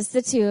 and it was just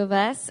the two of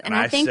us. And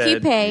I think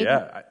you paid.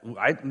 Yeah,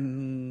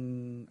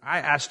 I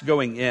asked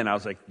going in. I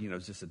was like,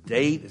 is this a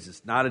date? Is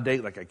this not a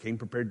date? Like, I came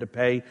prepared to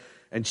pay.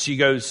 And she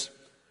goes,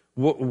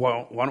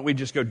 well, why don't we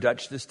just go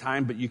Dutch this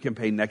time, but you can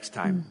pay next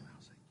time? I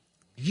was like,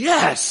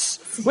 yes!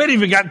 We hadn't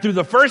even gotten through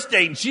the first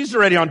date, and she's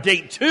already on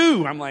date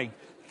 2. I'm like,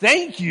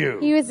 thank you.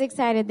 He was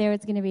excited there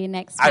was going to be a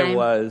next time. I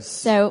was.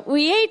 So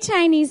we ate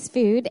Chinese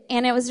food,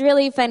 and it was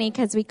really funny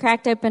because we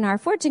cracked open our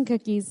fortune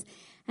cookies.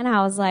 And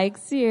I was like,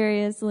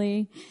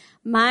 seriously?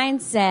 Mine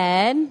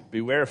said,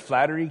 beware of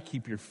flattery,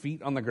 keep your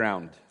feet on the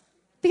ground.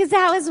 Because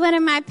that was one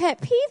of my pet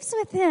peeves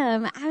with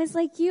him. I was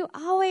like, he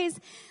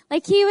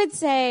would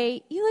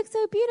say, you look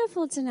so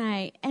beautiful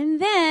tonight. And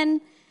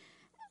then,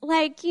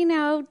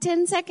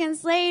 10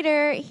 seconds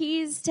later,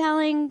 he's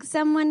telling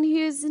someone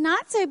who's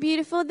not so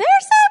beautiful, they're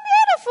so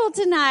beautiful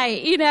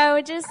tonight.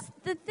 Just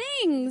the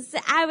things.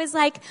 I was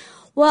like,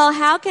 well,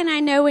 how can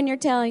I know when you're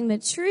telling the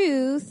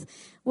truth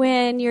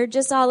when you're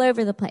just all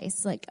over the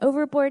place, like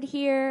overboard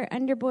here,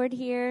 underboard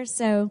here?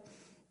 So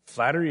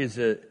flattery is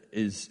a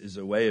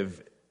way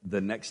of the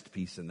next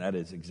piece, and that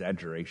is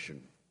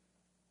exaggeration.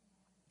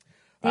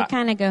 They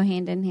kind of go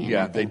hand in hand.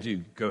 Yeah, they do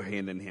go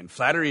hand in hand.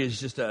 Flattery is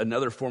just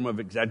another form of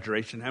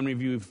exaggeration. How many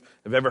of you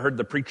have ever heard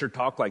the preacher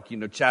talk? Like,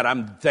 Chad,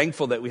 I'm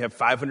thankful that we have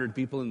 500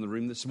 people in the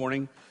room this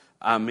morning.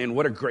 Man,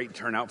 what a great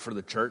turnout for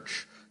the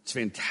church. It's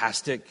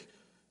fantastic.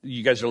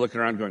 You guys are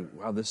looking around going,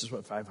 wow, this is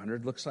what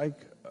 500 looks like?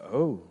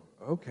 Oh,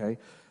 okay.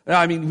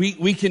 I mean,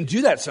 we can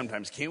do that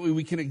sometimes, can't we?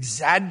 We can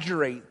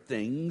exaggerate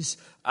things,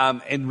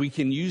 and we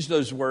can use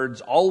those words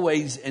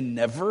always and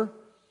never,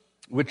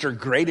 which are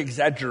great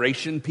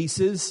exaggeration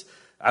pieces.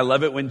 I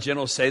love it when Jen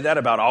will say that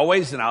about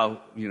always, and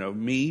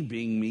me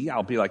being me,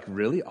 I'll be like,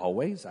 really?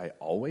 Always? I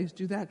always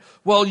do that?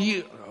 Well,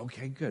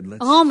 okay, good.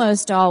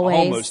 Almost always.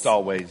 Almost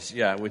always,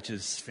 yeah, which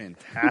is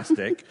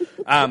fantastic.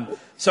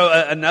 So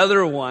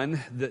another one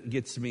that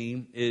gets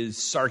me is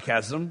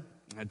sarcasm.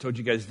 I told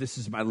you guys this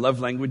is my love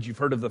language. You've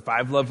heard of the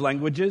 5 love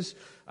languages.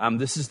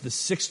 This is the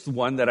 6th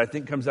one that I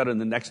think comes out in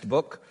the next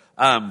book.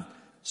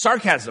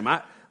 Sarcasm.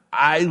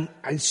 I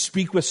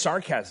speak with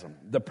sarcasm.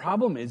 The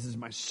problem is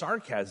my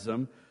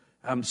sarcasm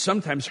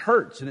sometimes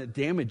hurts and it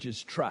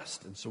damages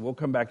trust. And so we'll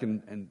come back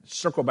and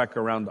circle back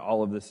around to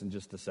all of this in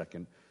just a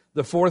second.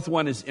 The 4th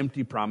one is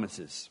empty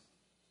promises.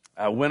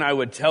 When I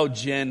would tell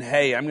Jen,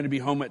 hey, I'm going to be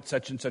home at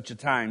such and such a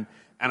time,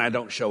 and I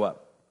don't show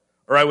up.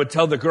 Or I would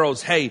tell the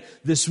girls, hey,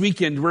 this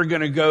weekend we're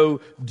going to go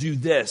do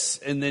this.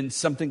 And then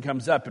something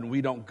comes up and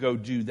we don't go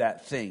do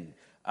that thing.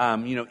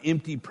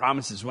 Empty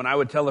promises. When I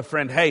would tell a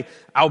friend, hey,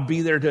 I'll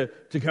be there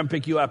to come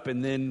pick you up.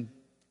 And then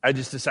I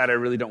just decide I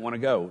really don't want to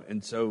go.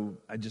 And so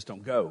I just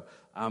don't go.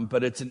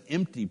 But it's an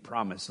empty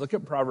promise. Look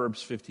at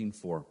Proverbs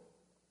 15:4.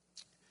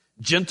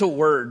 Gentle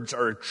words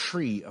are a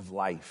tree of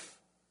life.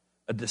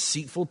 A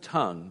deceitful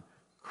tongue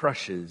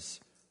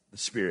crushes the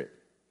spirit.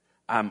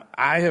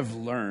 I have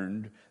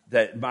learned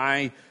that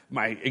my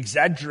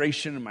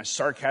exaggeration and my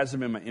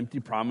sarcasm and my empty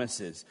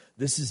promises,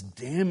 this has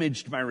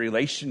damaged my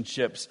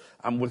relationships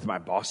with my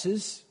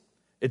bosses.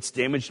 It's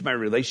damaged my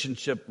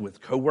relationship with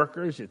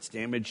coworkers. It's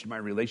damaged my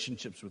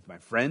relationships with my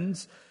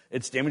friends.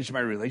 It's damaged my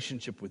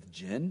relationship with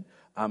Jen.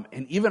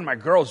 And even my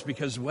girls,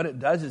 because what it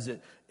does is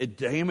it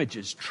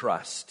damages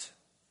trust.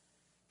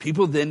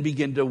 People then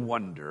begin to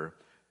wonder,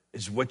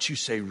 is what you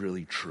say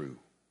really true?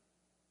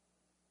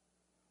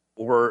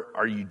 Or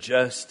are you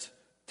just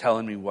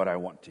telling me what I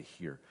want to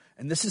hear?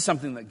 And this is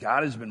something that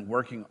God has been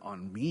working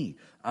on me.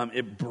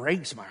 It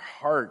breaks my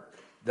heart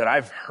that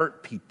I've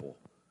hurt people,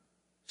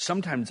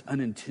 sometimes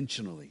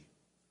unintentionally,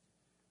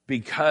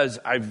 because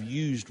I've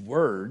used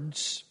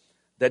words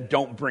that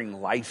don't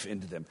bring life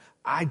into them.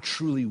 I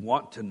truly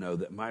want to know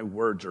that my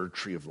words are a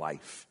tree of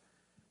life.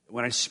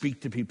 When I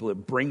speak to people,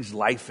 it brings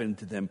life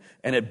into them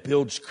and it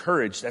builds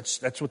courage.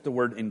 That's what the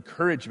word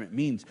encouragement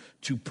means,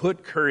 to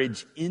put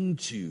courage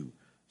into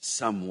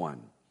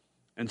someone.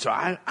 And so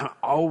I'm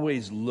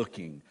always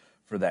looking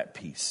for that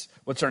piece.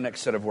 What's our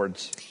next set of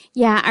words?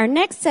 Yeah, our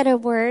next set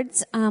of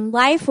words,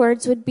 life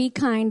words would be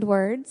kind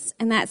words.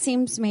 And that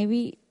seems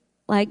maybe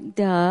like,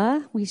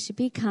 duh, we should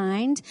be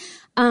kind.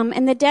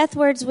 And the death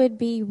words would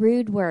be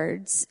rude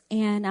words.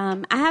 And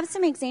I have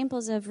some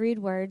examples of rude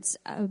words.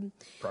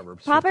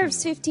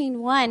 Proverbs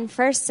 15:1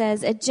 first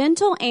says, a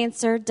gentle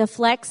answer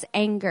deflects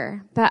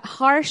anger, but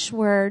harsh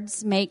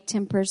words make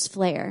tempers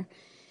flare.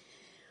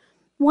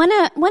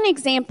 One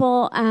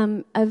example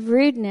of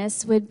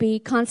rudeness would be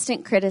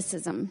constant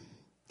criticism.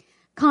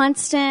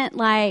 Constant,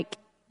 like,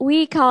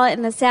 we call it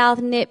in the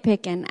South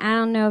nitpicking. I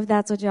don't know if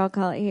that's what y'all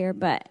call it here,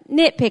 but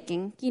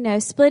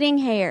nitpicking, splitting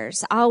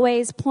hairs,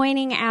 always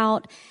pointing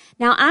out.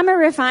 Now, I'm a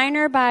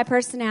refiner by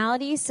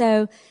personality,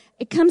 so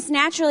it comes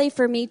naturally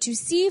for me to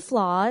see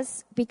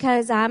flaws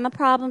because I'm a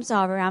problem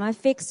solver, I'm a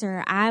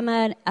fixer, I'm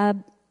an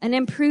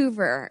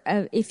improver,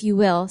 if you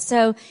will.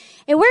 So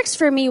it works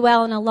for me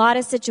well in a lot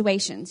of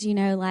situations,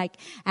 like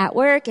at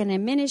work and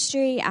in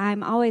ministry.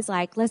 I'm always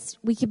like,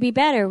 we could be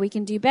better, we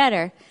can do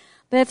better.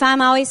 But if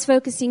I'm always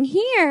focusing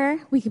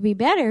here, we could be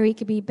better,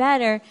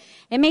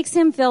 it makes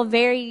him feel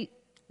very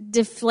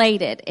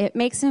deflated. It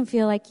makes him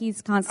feel like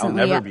he's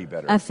constantly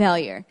a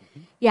failure.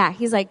 Yeah,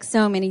 he's like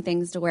so many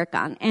things to work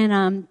on.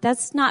 And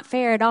that's not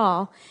fair at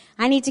all.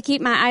 I need to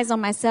keep my eyes on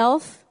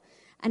myself.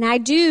 And I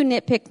do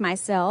nitpick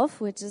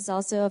myself, which is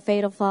also a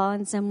fatal flaw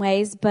in some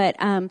ways. But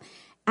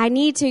I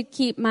need to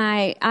keep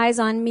my eyes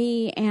on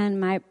me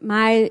and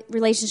my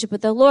relationship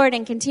with the Lord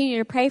and continue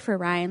to pray for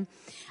Ryan.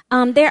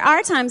 There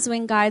are times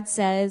when God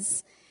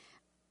says,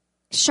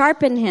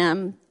 sharpen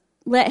him,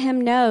 let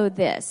him know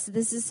this.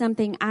 This is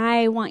something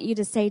I want you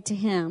to say to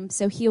him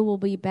so he will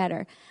be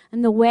better.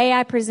 And the way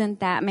I present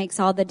that makes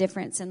all the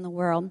difference in the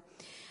world.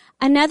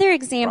 Another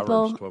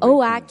example,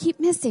 I keep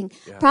missing.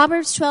 Yeah.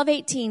 Proverbs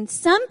 12:18.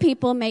 Some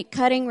people make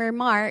cutting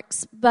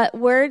remarks, but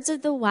words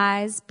of the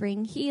wise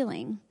bring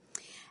healing.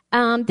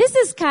 This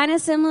is kind of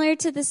similar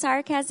to the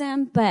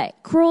sarcasm, but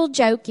cruel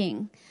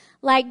joking.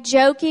 Like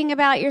joking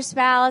about your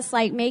spouse,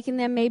 like making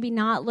them maybe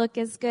not look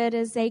as good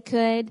as they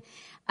could.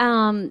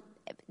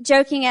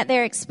 Joking at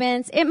their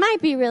expense. It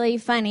might be really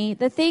funny.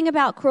 The thing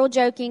about cruel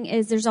joking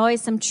is there's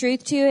always some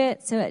truth to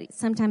it, so it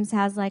sometimes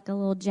has like a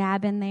little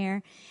jab in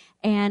there.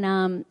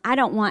 And I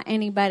don't want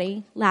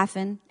anybody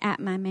laughing at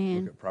my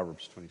man. Look at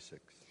Proverbs 26.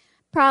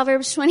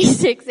 Proverbs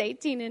 26,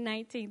 18 and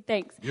 19.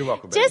 Thanks. You're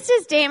welcome, baby. Just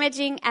as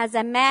damaging as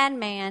a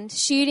madman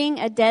shooting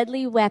a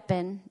deadly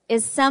weapon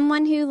is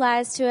someone who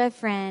lies to a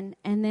friend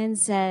and then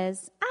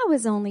says, I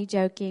was only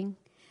joking.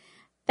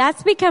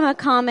 That's become a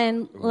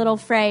common little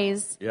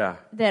phrase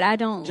that I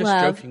don't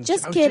love. Joking.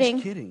 Just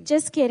kidding.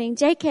 Just kidding.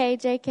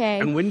 JK.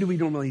 And when do we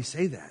normally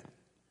say that?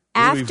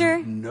 After?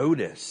 We've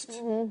noticed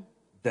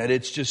that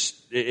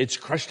it's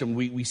crushed them.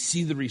 We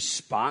see the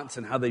response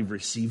and how they've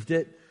received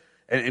it.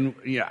 And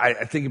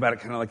I think about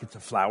it kind of like it's a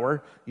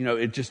flower.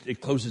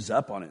 It closes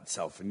up on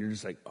itself. And you're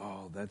just like,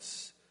 oh,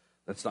 that's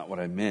not what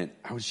I meant.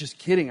 I was just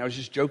kidding. I was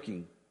just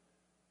joking.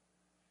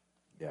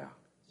 Yeah.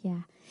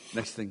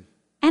 Next thing.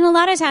 And a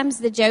lot of times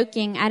the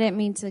joking, I didn't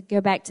mean to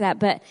go back to that,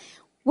 but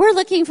we're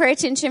looking for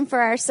attention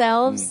for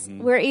ourselves.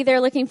 Mm-hmm. We're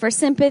either looking for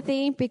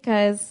sympathy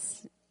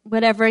because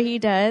whatever he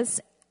does,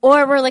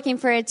 or we're looking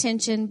for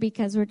attention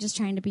because we're just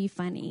trying to be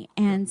funny.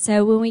 And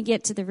so when we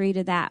get to the root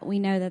of that, we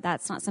know that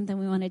that's not something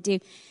we want to do.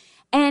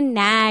 And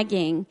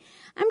nagging.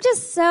 I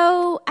just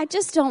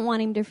don't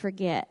want him to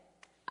forget.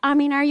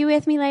 are you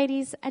with me,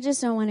 ladies? I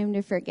just don't want him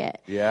to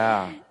forget.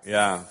 Yeah.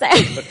 So.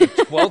 But the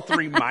 12th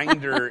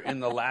reminder in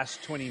the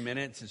last 20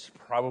 minutes is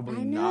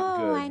probably not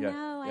good. I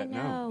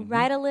know.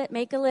 Mm-hmm.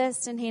 Make a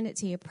list and hand it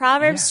to you.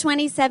 Proverbs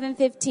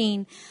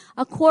 27:15.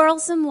 A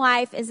quarrelsome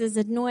wife is as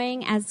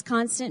annoying as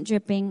constant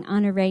dripping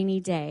on a rainy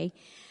day.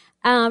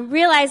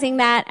 Realizing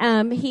that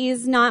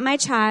he's not my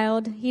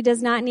child. He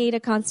does not need a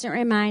constant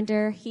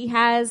reminder.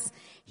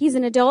 He's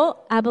an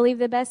adult. I believe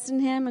the best in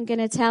him. I'm going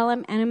to tell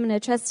him, and I'm going to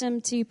trust him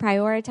to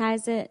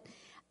prioritize it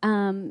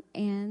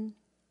and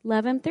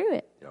love him through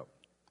it. Yep.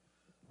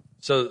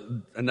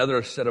 So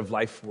another set of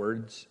life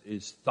words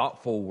is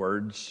thoughtful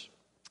words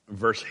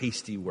versus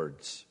hasty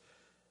words.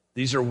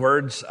 These are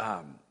words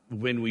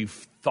when we've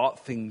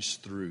thought things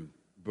through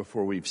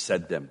before we've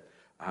said them,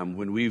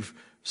 when we've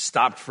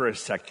stopped for a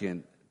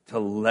second to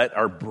let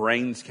our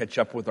brains catch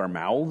up with our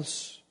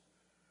mouths.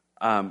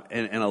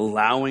 And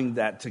allowing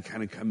that to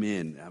kind of come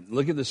in.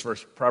 Look at this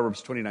verse,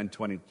 Proverbs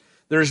 29:20.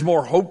 There's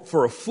more hope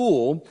for a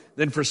fool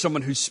than for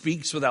someone who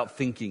speaks without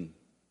thinking.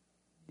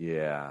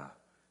 Yeah,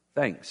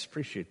 thanks.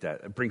 Appreciate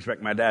that. It brings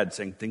back my dad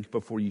saying, think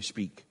before you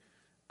speak.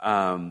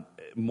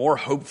 More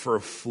hope for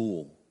a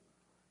fool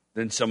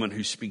than someone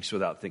who speaks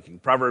without thinking.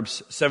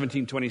 Proverbs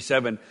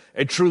 17:27.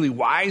 A truly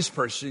wise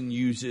person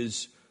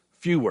uses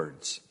few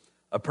words.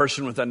 A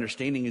person with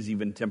understanding is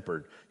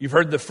even-tempered. You've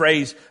heard the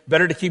phrase,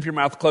 better to keep your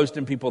mouth closed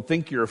and people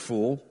think you're a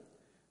fool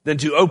than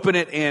to open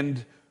it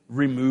and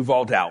remove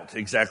all doubt.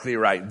 Exactly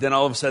right. Then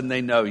all of a sudden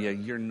they know,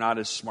 you're not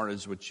as smart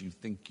as what you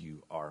think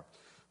you are.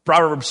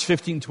 Proverbs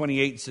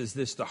 15:28 says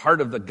this, the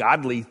heart of the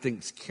godly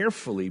thinks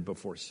carefully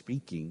before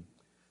speaking.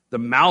 The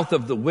mouth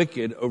of the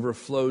wicked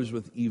overflows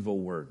with evil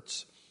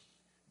words.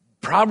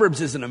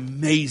 Proverbs is an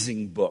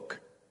amazing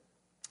book.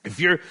 If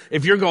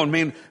you're going,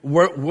 man,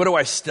 what do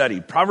I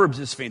study? Proverbs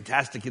is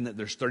fantastic in that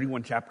there's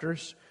 31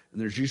 chapters, and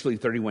there's usually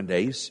 31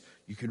 days.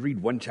 You could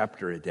read one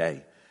chapter a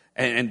day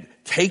and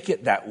take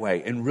it that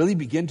way and really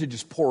begin to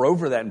just pour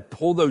over that and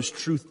pull those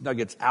truth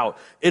nuggets out.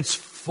 It's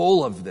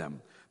full of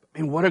them.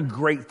 I mean, what a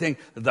great thing.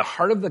 The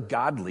heart of the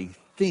godly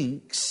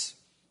thinks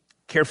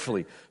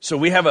carefully. So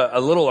we have a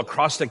little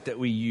acrostic that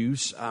we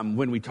use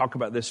when we talk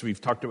about this.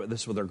 We've talked about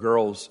this with our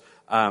girls.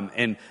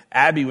 And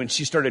Abby, when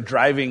she started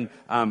driving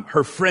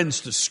her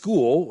friends to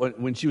school,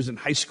 when she was in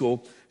high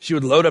school, she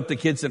would load up the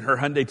kids in her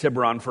Hyundai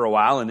Tiburon for a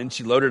while, and then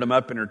she loaded them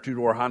up in her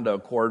two-door Honda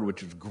Accord,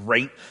 which was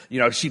great.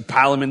 She'd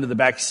pile them into the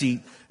back seat.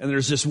 And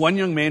there's this one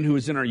young man who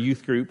was in our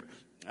youth group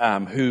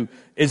who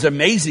is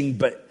amazing,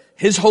 but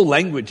his whole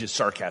language is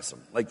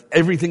sarcasm. Like,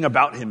 everything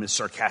about him is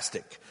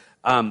sarcastic.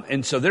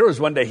 And so there was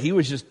one day he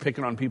was just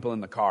picking on people in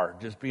the car,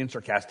 just being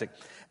sarcastic.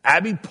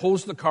 Abby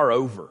pulls the car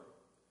over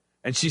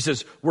and she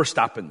says, we're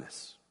stopping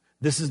this.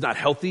 This is not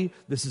healthy.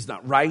 This is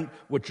not right.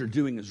 What you're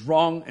doing is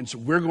wrong. And so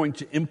we're going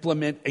to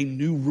implement a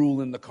new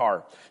rule in the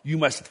car. You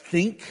must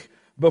think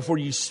before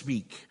you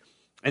speak.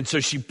 And so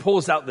she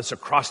pulls out this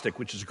acrostic,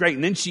 which is great.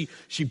 And then she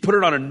put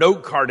it on a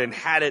note card and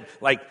had it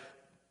like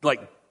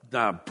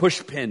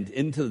push pinned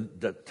into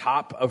the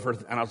top of her.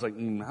 And I was like,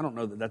 I don't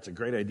know that that's a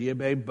great idea,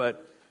 babe,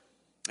 but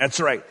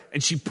that's right.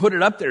 And she put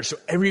it up there so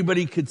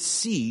everybody could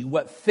see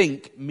what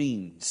think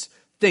means.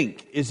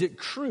 Think, is it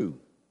true?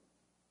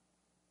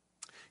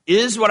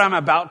 Is what I'm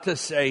about to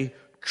say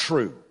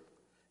true?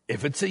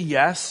 If it's a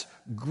yes,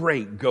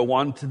 great. Go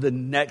on to the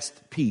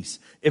next piece.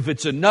 If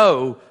it's a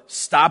no,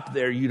 stop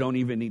there. You don't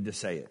even need to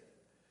say it.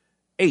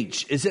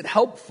 H, is it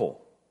helpful?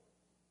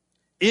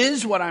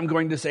 Is what I'm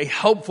going to say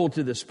helpful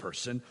to this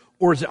person,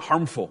 or is it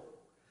harmful?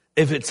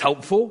 If it's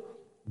helpful,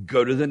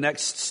 go to the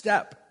next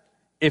step.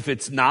 If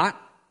it's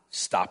not,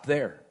 stop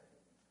there.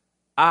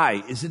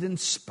 I, is it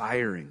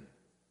inspiring?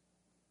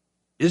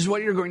 Is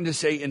what you're going to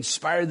say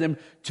inspire them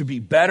to be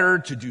better,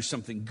 to do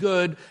something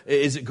good?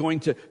 Is it going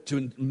to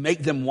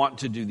make them want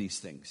to do these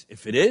things?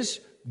 If it is,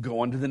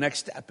 go on to the next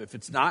step. If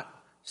it's not,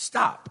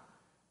 stop.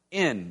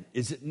 N,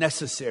 is it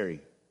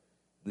necessary?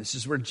 This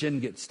is where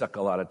Jen gets stuck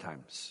a lot of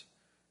times,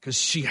 because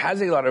she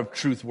has a lot of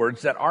truth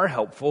words that are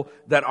helpful,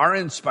 that are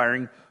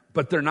inspiring,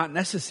 but they're not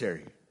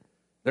necessary.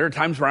 There are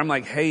times where I'm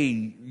like, hey,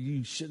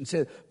 you shouldn't say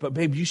that. But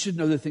babe, you should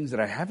know the things that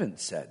I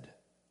haven't said.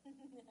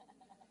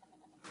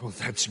 Well,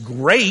 that's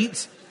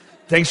great.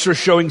 Thanks for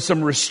showing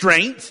some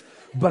restraint.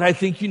 But I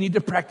think you need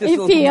to practice a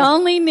little more. If he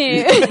only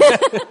knew.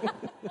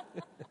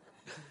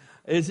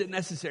 Is it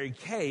necessary?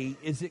 K,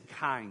 is it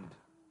kind?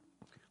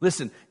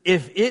 Listen,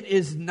 if it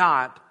is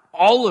not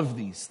all of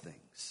these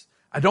things,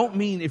 I don't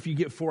mean if you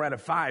get 4 out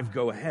of 5,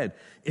 go ahead.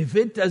 If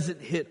it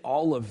doesn't hit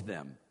all of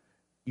them,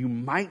 you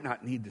might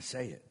not need to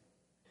say it.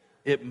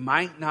 It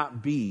might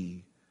not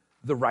be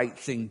the right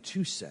thing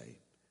to say.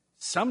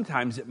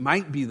 Sometimes it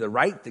might be the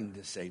right thing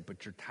to say,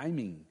 but your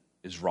timing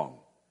is wrong.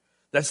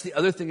 That's the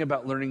other thing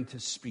about learning to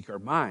speak our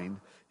mind,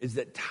 is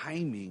that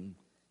timing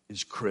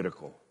is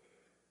critical.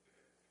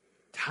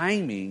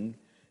 Timing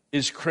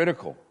is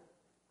critical.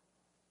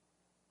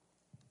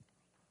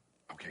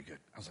 Okay, good.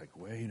 I was like,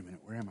 wait a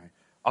minute, where am I?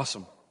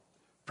 Awesome.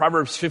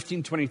 Proverbs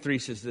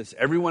 15:23 says this,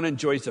 everyone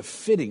enjoys a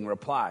fitting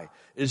reply.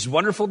 It is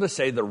wonderful to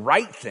say the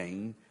right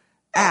thing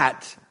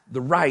at the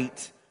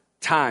right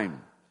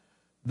time.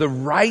 The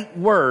right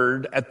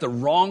word at the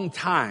wrong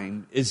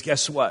time is,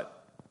 guess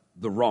what?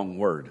 The wrong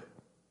word.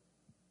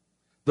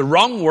 The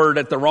wrong word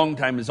at the wrong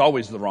time is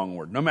always the wrong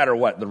word. No matter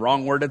what, the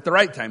wrong word at the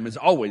right time is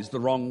always the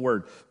wrong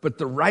word. But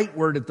the right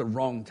word at the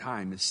wrong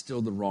time is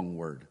still the wrong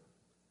word.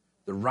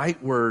 The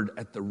right word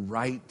at the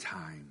right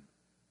time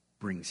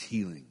brings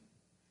healing.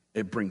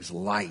 It brings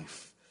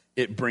life.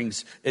 It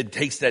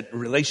takes that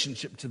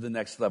relationship to the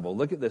next level.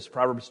 Look at this,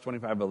 Proverbs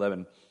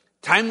 25:11.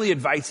 Timely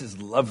advice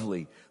is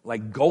lovely,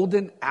 like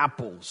golden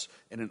apples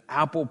in an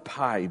apple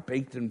pie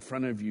baked in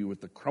front of you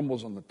with the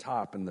crumbles on the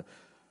top.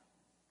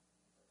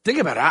 Think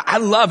about it. I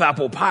love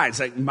apple pie. It's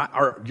like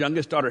our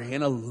youngest daughter,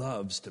 Hannah,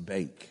 loves to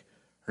bake.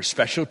 Her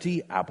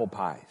specialty, apple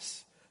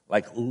pies.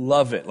 Like,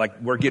 love it. Like,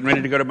 we're getting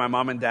ready to go to my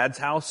mom and dad's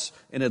house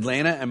in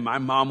Atlanta, and my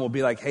mom will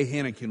be like, hey,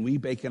 Hannah, can we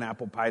bake an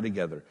apple pie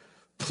together?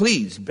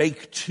 Please,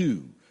 bake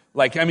two.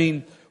 Like, I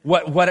mean,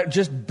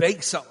 just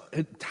bake some.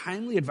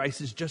 Timely advice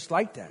is just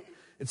like that.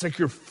 It's like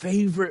your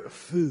favorite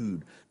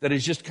food that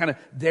is just kind of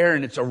there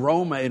in its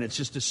aroma, and it's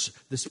just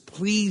this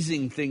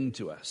pleasing thing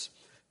to us.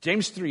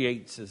 James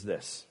 3:8 says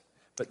this.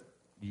 But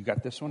you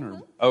got this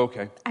one?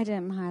 Okay. I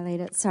didn't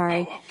highlight it,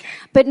 sorry. Oh, okay.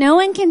 But no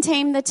one can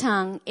tame the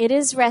tongue. It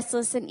is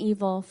restless and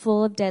evil,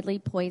 full of deadly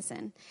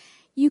poison.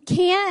 You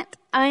can't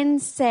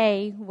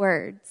unsay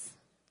words,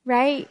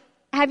 right?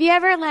 Have you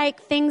ever,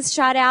 things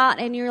shot out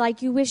and you're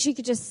like, you wish you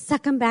could just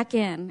suck them back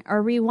in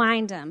or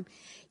rewind them?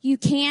 You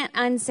can't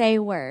unsay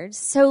words.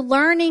 So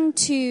learning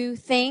to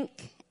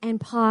think and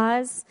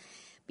pause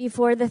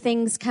before the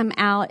things come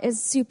out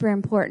is super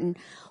important.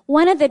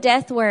 One of the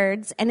death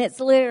words, and it's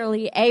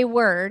literally a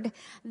word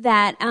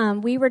that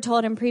we were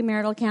told in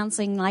premarital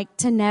counseling,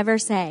 to never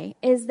say,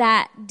 is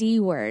that D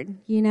word,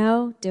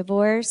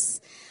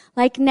 divorce.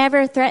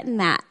 Never threaten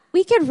that.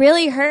 We could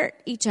really hurt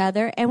each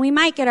other, and we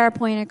might get our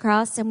point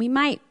across, and we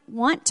might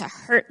want to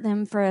hurt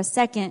them for a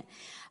second.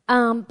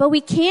 But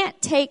we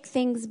can't take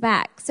things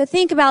back. So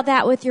think about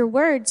that with your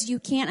words. You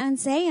can't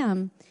unsay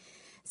them.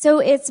 So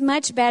it's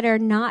much better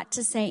not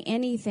to say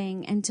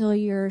anything until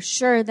you're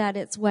sure that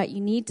it's what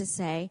you need to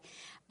say,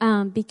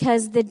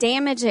 because the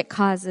damage it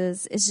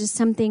causes is just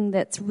something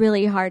that's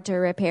really hard to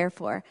repair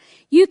for.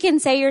 You can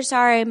say you're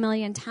sorry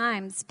 1,000,000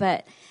 times,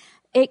 but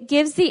it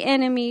gives the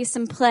enemy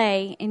some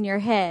play in your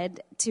head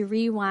to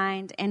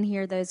rewind and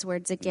hear those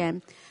words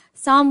again.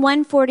 Psalm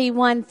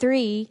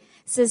 141:3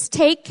 says,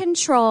 take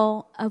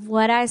control of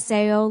what I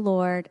say, O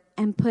Lord,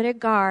 and put a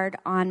guard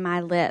on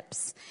my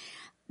lips.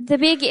 The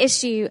big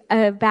issue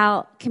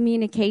about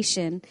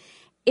communication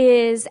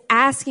is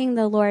asking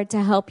the Lord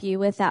to help you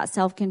with that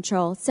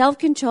self-control.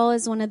 Self-control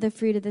is one of the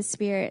fruit of the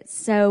Spirit.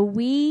 So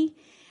we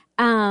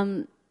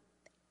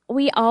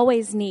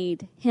always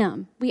need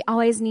Him. We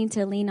always need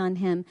to lean on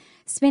Him.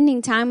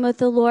 Spending time with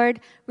the Lord,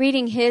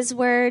 reading His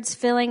words,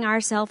 filling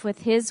ourselves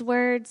with His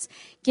words,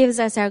 gives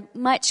us a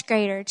much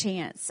greater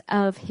chance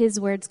of His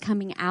words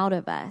coming out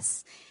of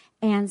us.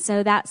 And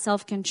so that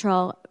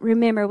self-control,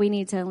 remember, we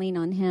need to lean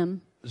on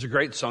Him. There's a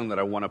great song that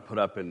I want to put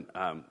up and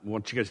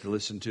want you guys to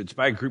listen to. It's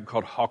by a group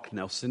called Hawk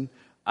Nelson,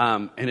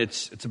 and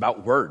it's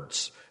about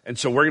words. And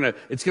so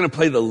it's gonna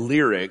play the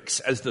lyrics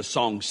as the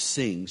song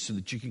sings, so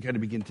that you can kind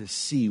of begin to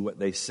see what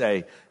they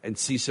say and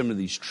see some of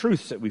these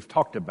truths that we've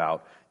talked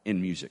about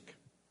in music.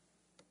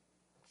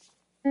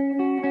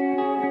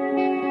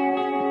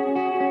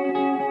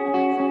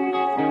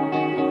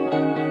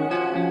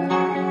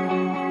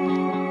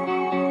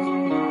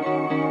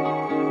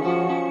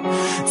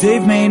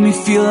 They've made me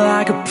feel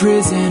like a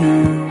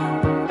prisoner.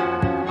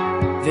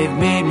 They've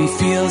made me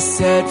feel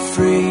set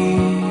free.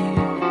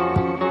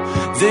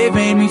 They've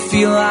made me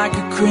feel like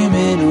a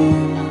criminal.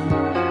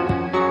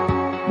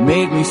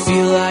 Made me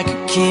feel like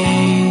a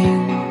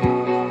king.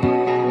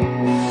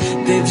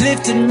 They've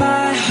lifted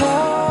my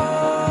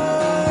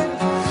heart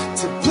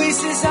to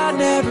places I've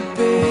never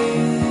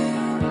been.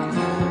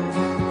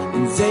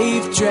 And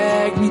they've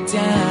dragged me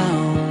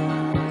down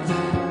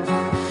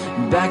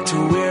back to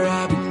where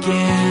I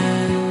began.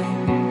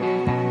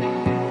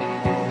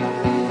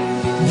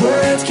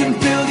 Words can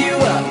build you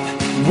up,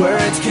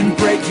 words can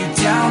break you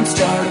down.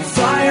 Start a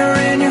fire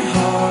in your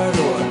heart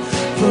or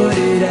put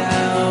it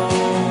out.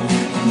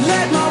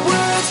 Let my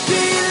words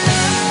be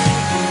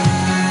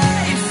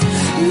life,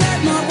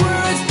 let my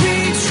words be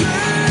truth.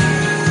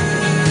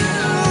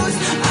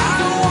 I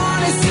don't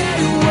want to say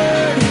a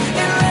word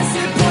unless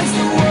it points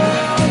the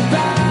world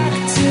back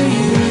to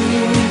you.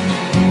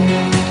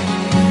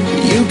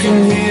 You can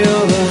heal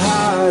the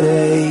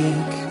heartache,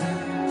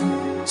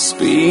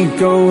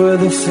 speak over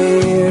the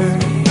fear.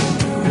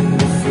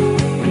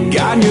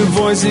 God, your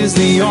voice is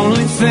the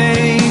only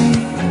thing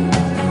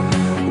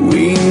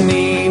we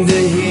need to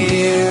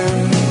hear.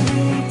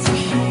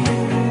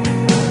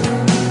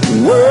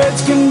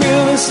 Words can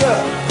build us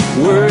up,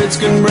 words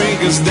can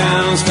break us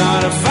down.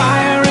 Start a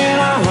fire in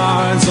our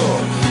hearts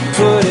or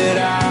put it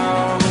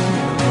out.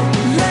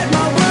 Let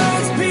my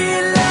words be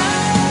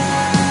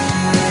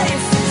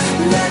life,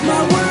 let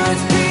my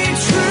words be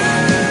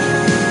truth.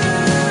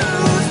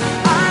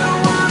 I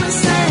don't want to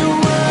say a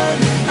word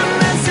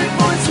unless it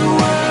points the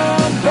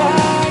world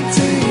back to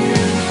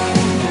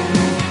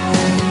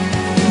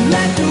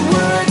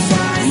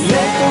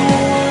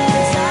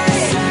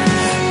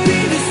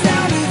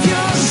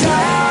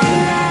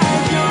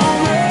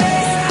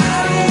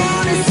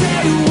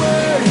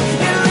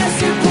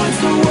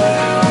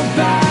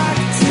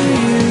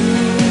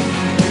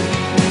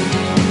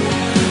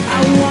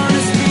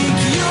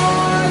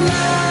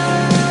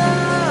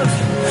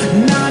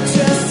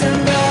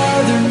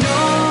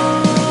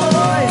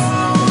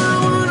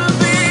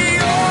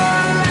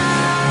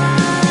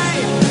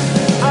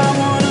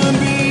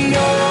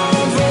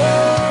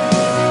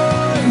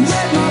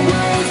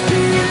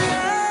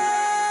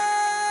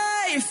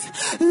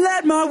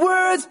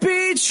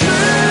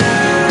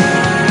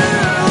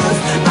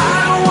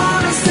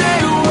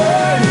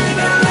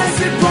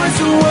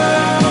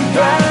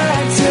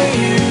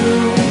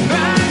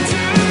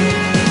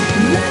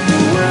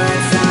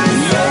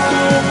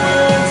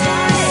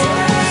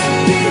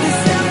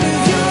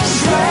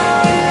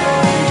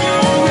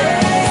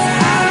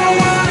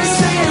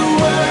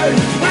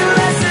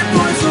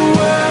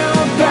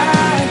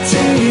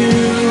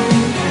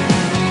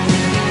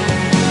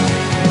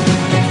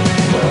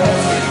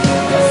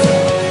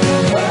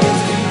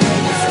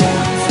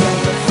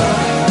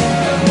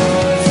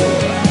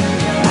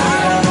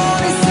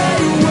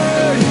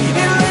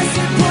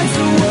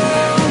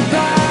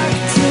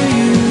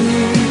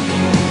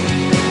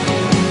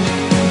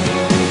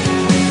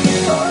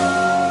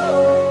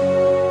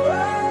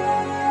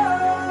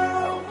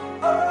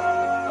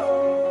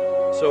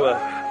So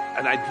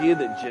an idea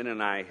that Jen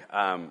and I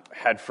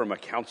had from a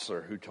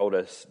counselor who told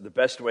us the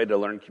best way to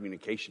learn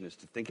communication is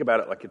to think about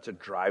it like it's a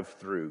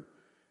drive-through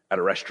at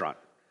a restaurant.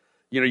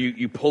 You know,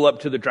 you pull up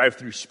to the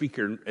drive-through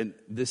speaker, and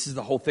this is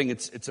the whole thing.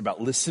 It's about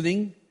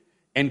listening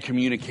and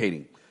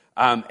communicating.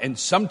 And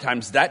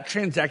sometimes that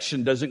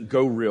transaction doesn't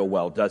go real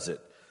well, does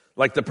it?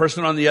 Like the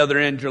person on the other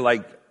end, you're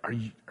like, are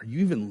you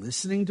even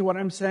listening to what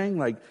I'm saying?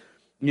 Like,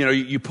 you know,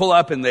 you pull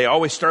up and they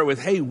always start with,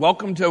 hey,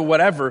 welcome to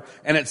whatever.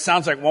 And it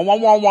sounds like, wah, wah,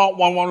 wah, wah,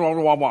 wah, wah,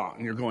 wah, wah, wah.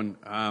 And you're going,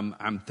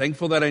 I'm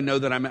thankful that I know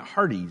that I'm at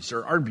Hardee's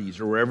or Arby's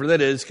or wherever that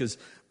is, because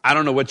I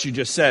don't know what you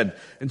just said.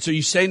 And so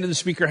you say to the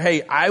speaker,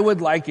 hey, I would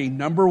like a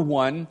number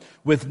one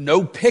with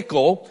no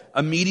pickle,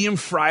 a medium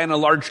fry, and a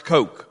large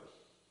Coke.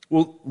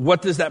 Well,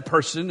 what does that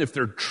person, if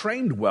they're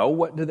trained well,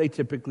 what do they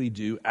typically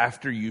do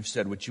after you've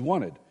said what you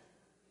wanted?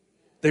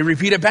 They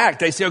repeat it back.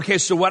 They say, okay,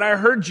 so what I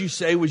heard you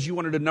say was you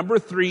wanted a number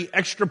 3,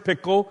 extra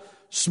pickle,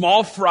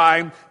 small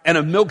fry, and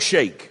a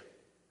milkshake.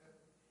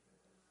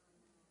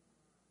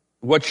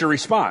 What's your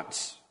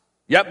response?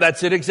 Yep,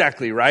 that's it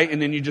exactly, right?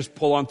 And then you just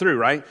pull on through,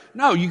 right?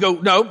 No, you go,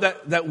 no,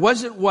 that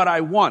wasn't what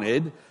I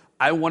wanted.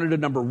 I wanted a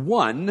number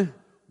 1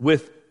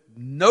 with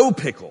no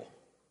pickle.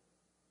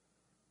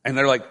 And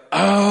they're like,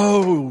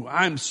 oh,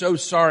 I'm so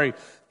sorry.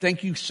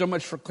 Thank you so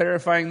much for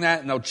clarifying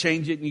that. And they'll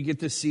change it and you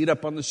get to see it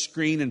up on the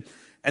screen.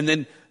 And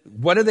then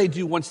what do they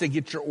do once they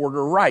get your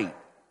order right?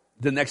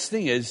 The next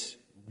thing is,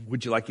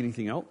 would you like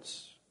anything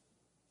else?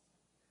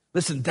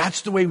 Listen,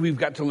 that's the way we've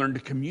got to learn to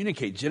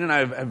communicate. Jen and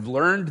I have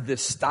learned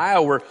this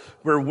style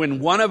where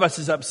when one of us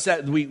is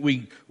upset,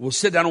 we will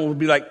sit down and we'll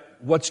be like,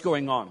 what's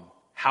going on?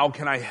 How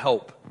can I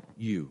help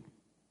you?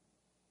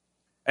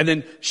 And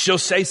then she'll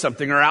say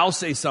something or I'll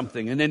say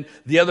something. And then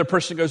the other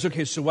person goes,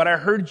 okay, so what I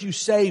heard you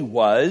say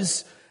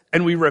was,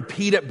 and we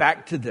repeat it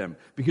back to them.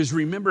 Because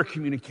remember,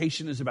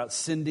 communication is about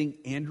sending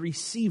and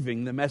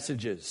receiving the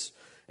messages.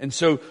 And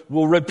so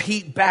we'll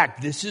repeat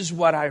back, this is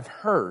what I've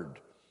heard.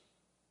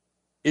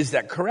 Is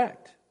that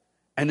correct?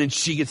 And then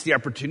she gets the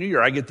opportunity,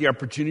 or I get the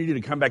opportunity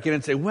to come back in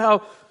and say,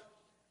 well,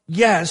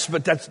 yes,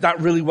 but that's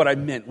not really what I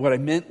meant. What I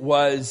meant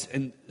was,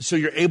 and so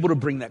you're able to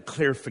bring that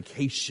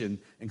clarification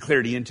and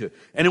clarity into it.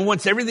 And then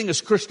once everything is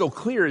crystal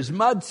clear as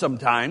mud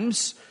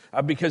sometimes,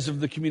 because of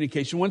the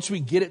communication, once we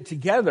get it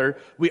together,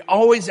 we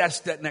always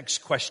ask that next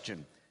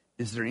question.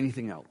 Is there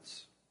anything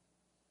else?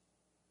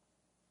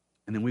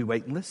 And then we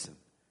wait and listen.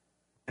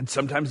 And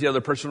sometimes the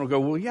other person will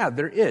go, well, yeah,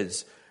 there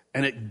is.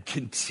 And it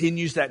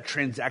continues that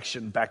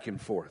transaction back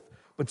and forth.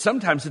 But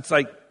sometimes it's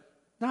like,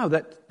 no,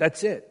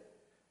 that's it.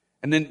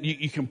 And then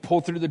you can pull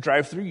through the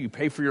drive-thru, you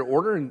pay for your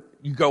order, and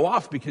you go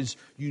off because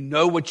you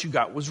know what you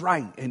got was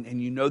right,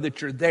 and you know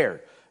that you're there.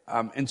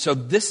 And so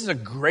this is a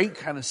great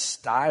kind of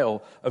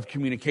style of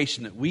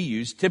communication that we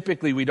use.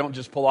 Typically, we don't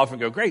just pull off and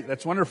go, great,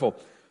 that's wonderful.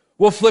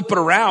 We'll flip it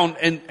around,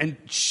 and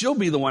she'll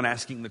be the one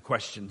asking the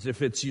questions.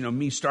 If it's,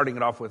 me starting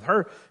it off with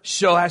her,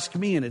 she'll ask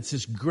me, and it's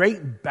this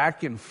great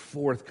back and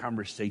forth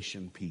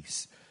conversation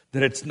piece,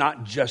 that it's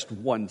not just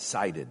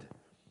one-sided.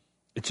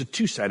 It's a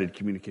two-sided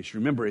communication.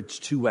 Remember, it's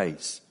two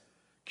ways.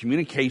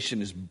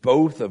 Communication is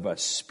both of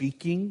us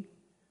speaking,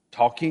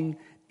 talking,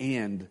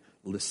 and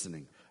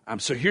listening.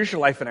 So here's your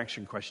life in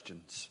action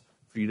questions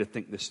for you to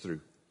think this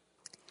through.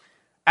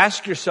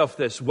 Ask yourself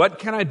this: what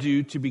can I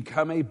do to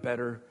become a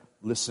better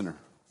listener?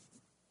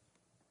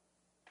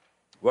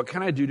 What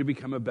can I do to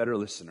become a better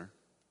listener?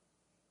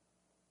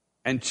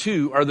 And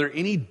 2, are there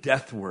any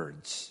death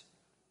words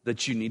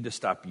that you need to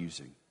stop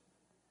using?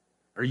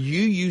 Are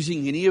you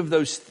using any of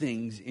those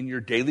things in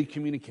your daily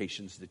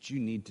communications that you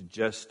need to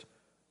just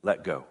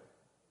let go?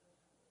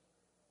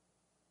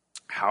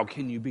 How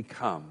can you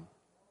become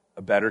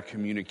a better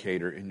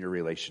communicator in your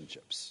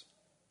relationships?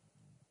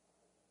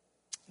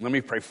 Let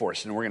me pray for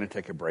us, and we're going to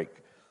take a break.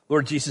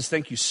 Lord Jesus,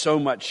 thank you so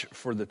much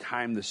for the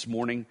time this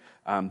morning.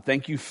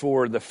 Thank you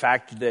for the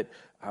fact that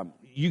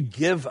you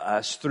give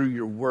us, through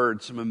your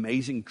word, some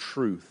amazing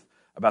truth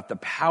about the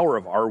power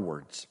of our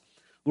words.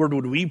 Lord,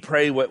 would we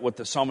pray what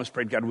the psalmist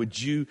prayed? God,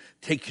 would you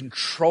take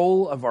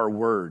control of our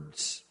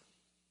words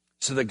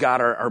so that, God,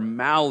 our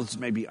mouths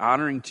may be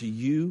honoring to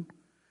you,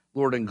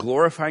 Lord, and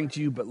glorifying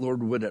to you, but,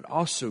 Lord, would it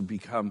also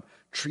become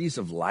trees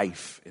of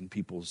life in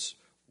people's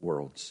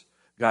worlds?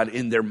 God,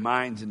 in their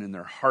minds and in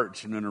their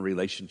hearts and in their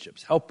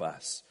relationships. Help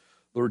us,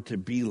 Lord, to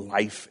be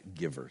life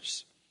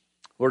givers.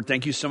 Lord,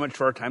 thank you so much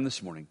for our time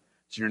this morning.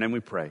 It's in your name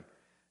we pray.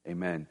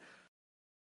 Amen.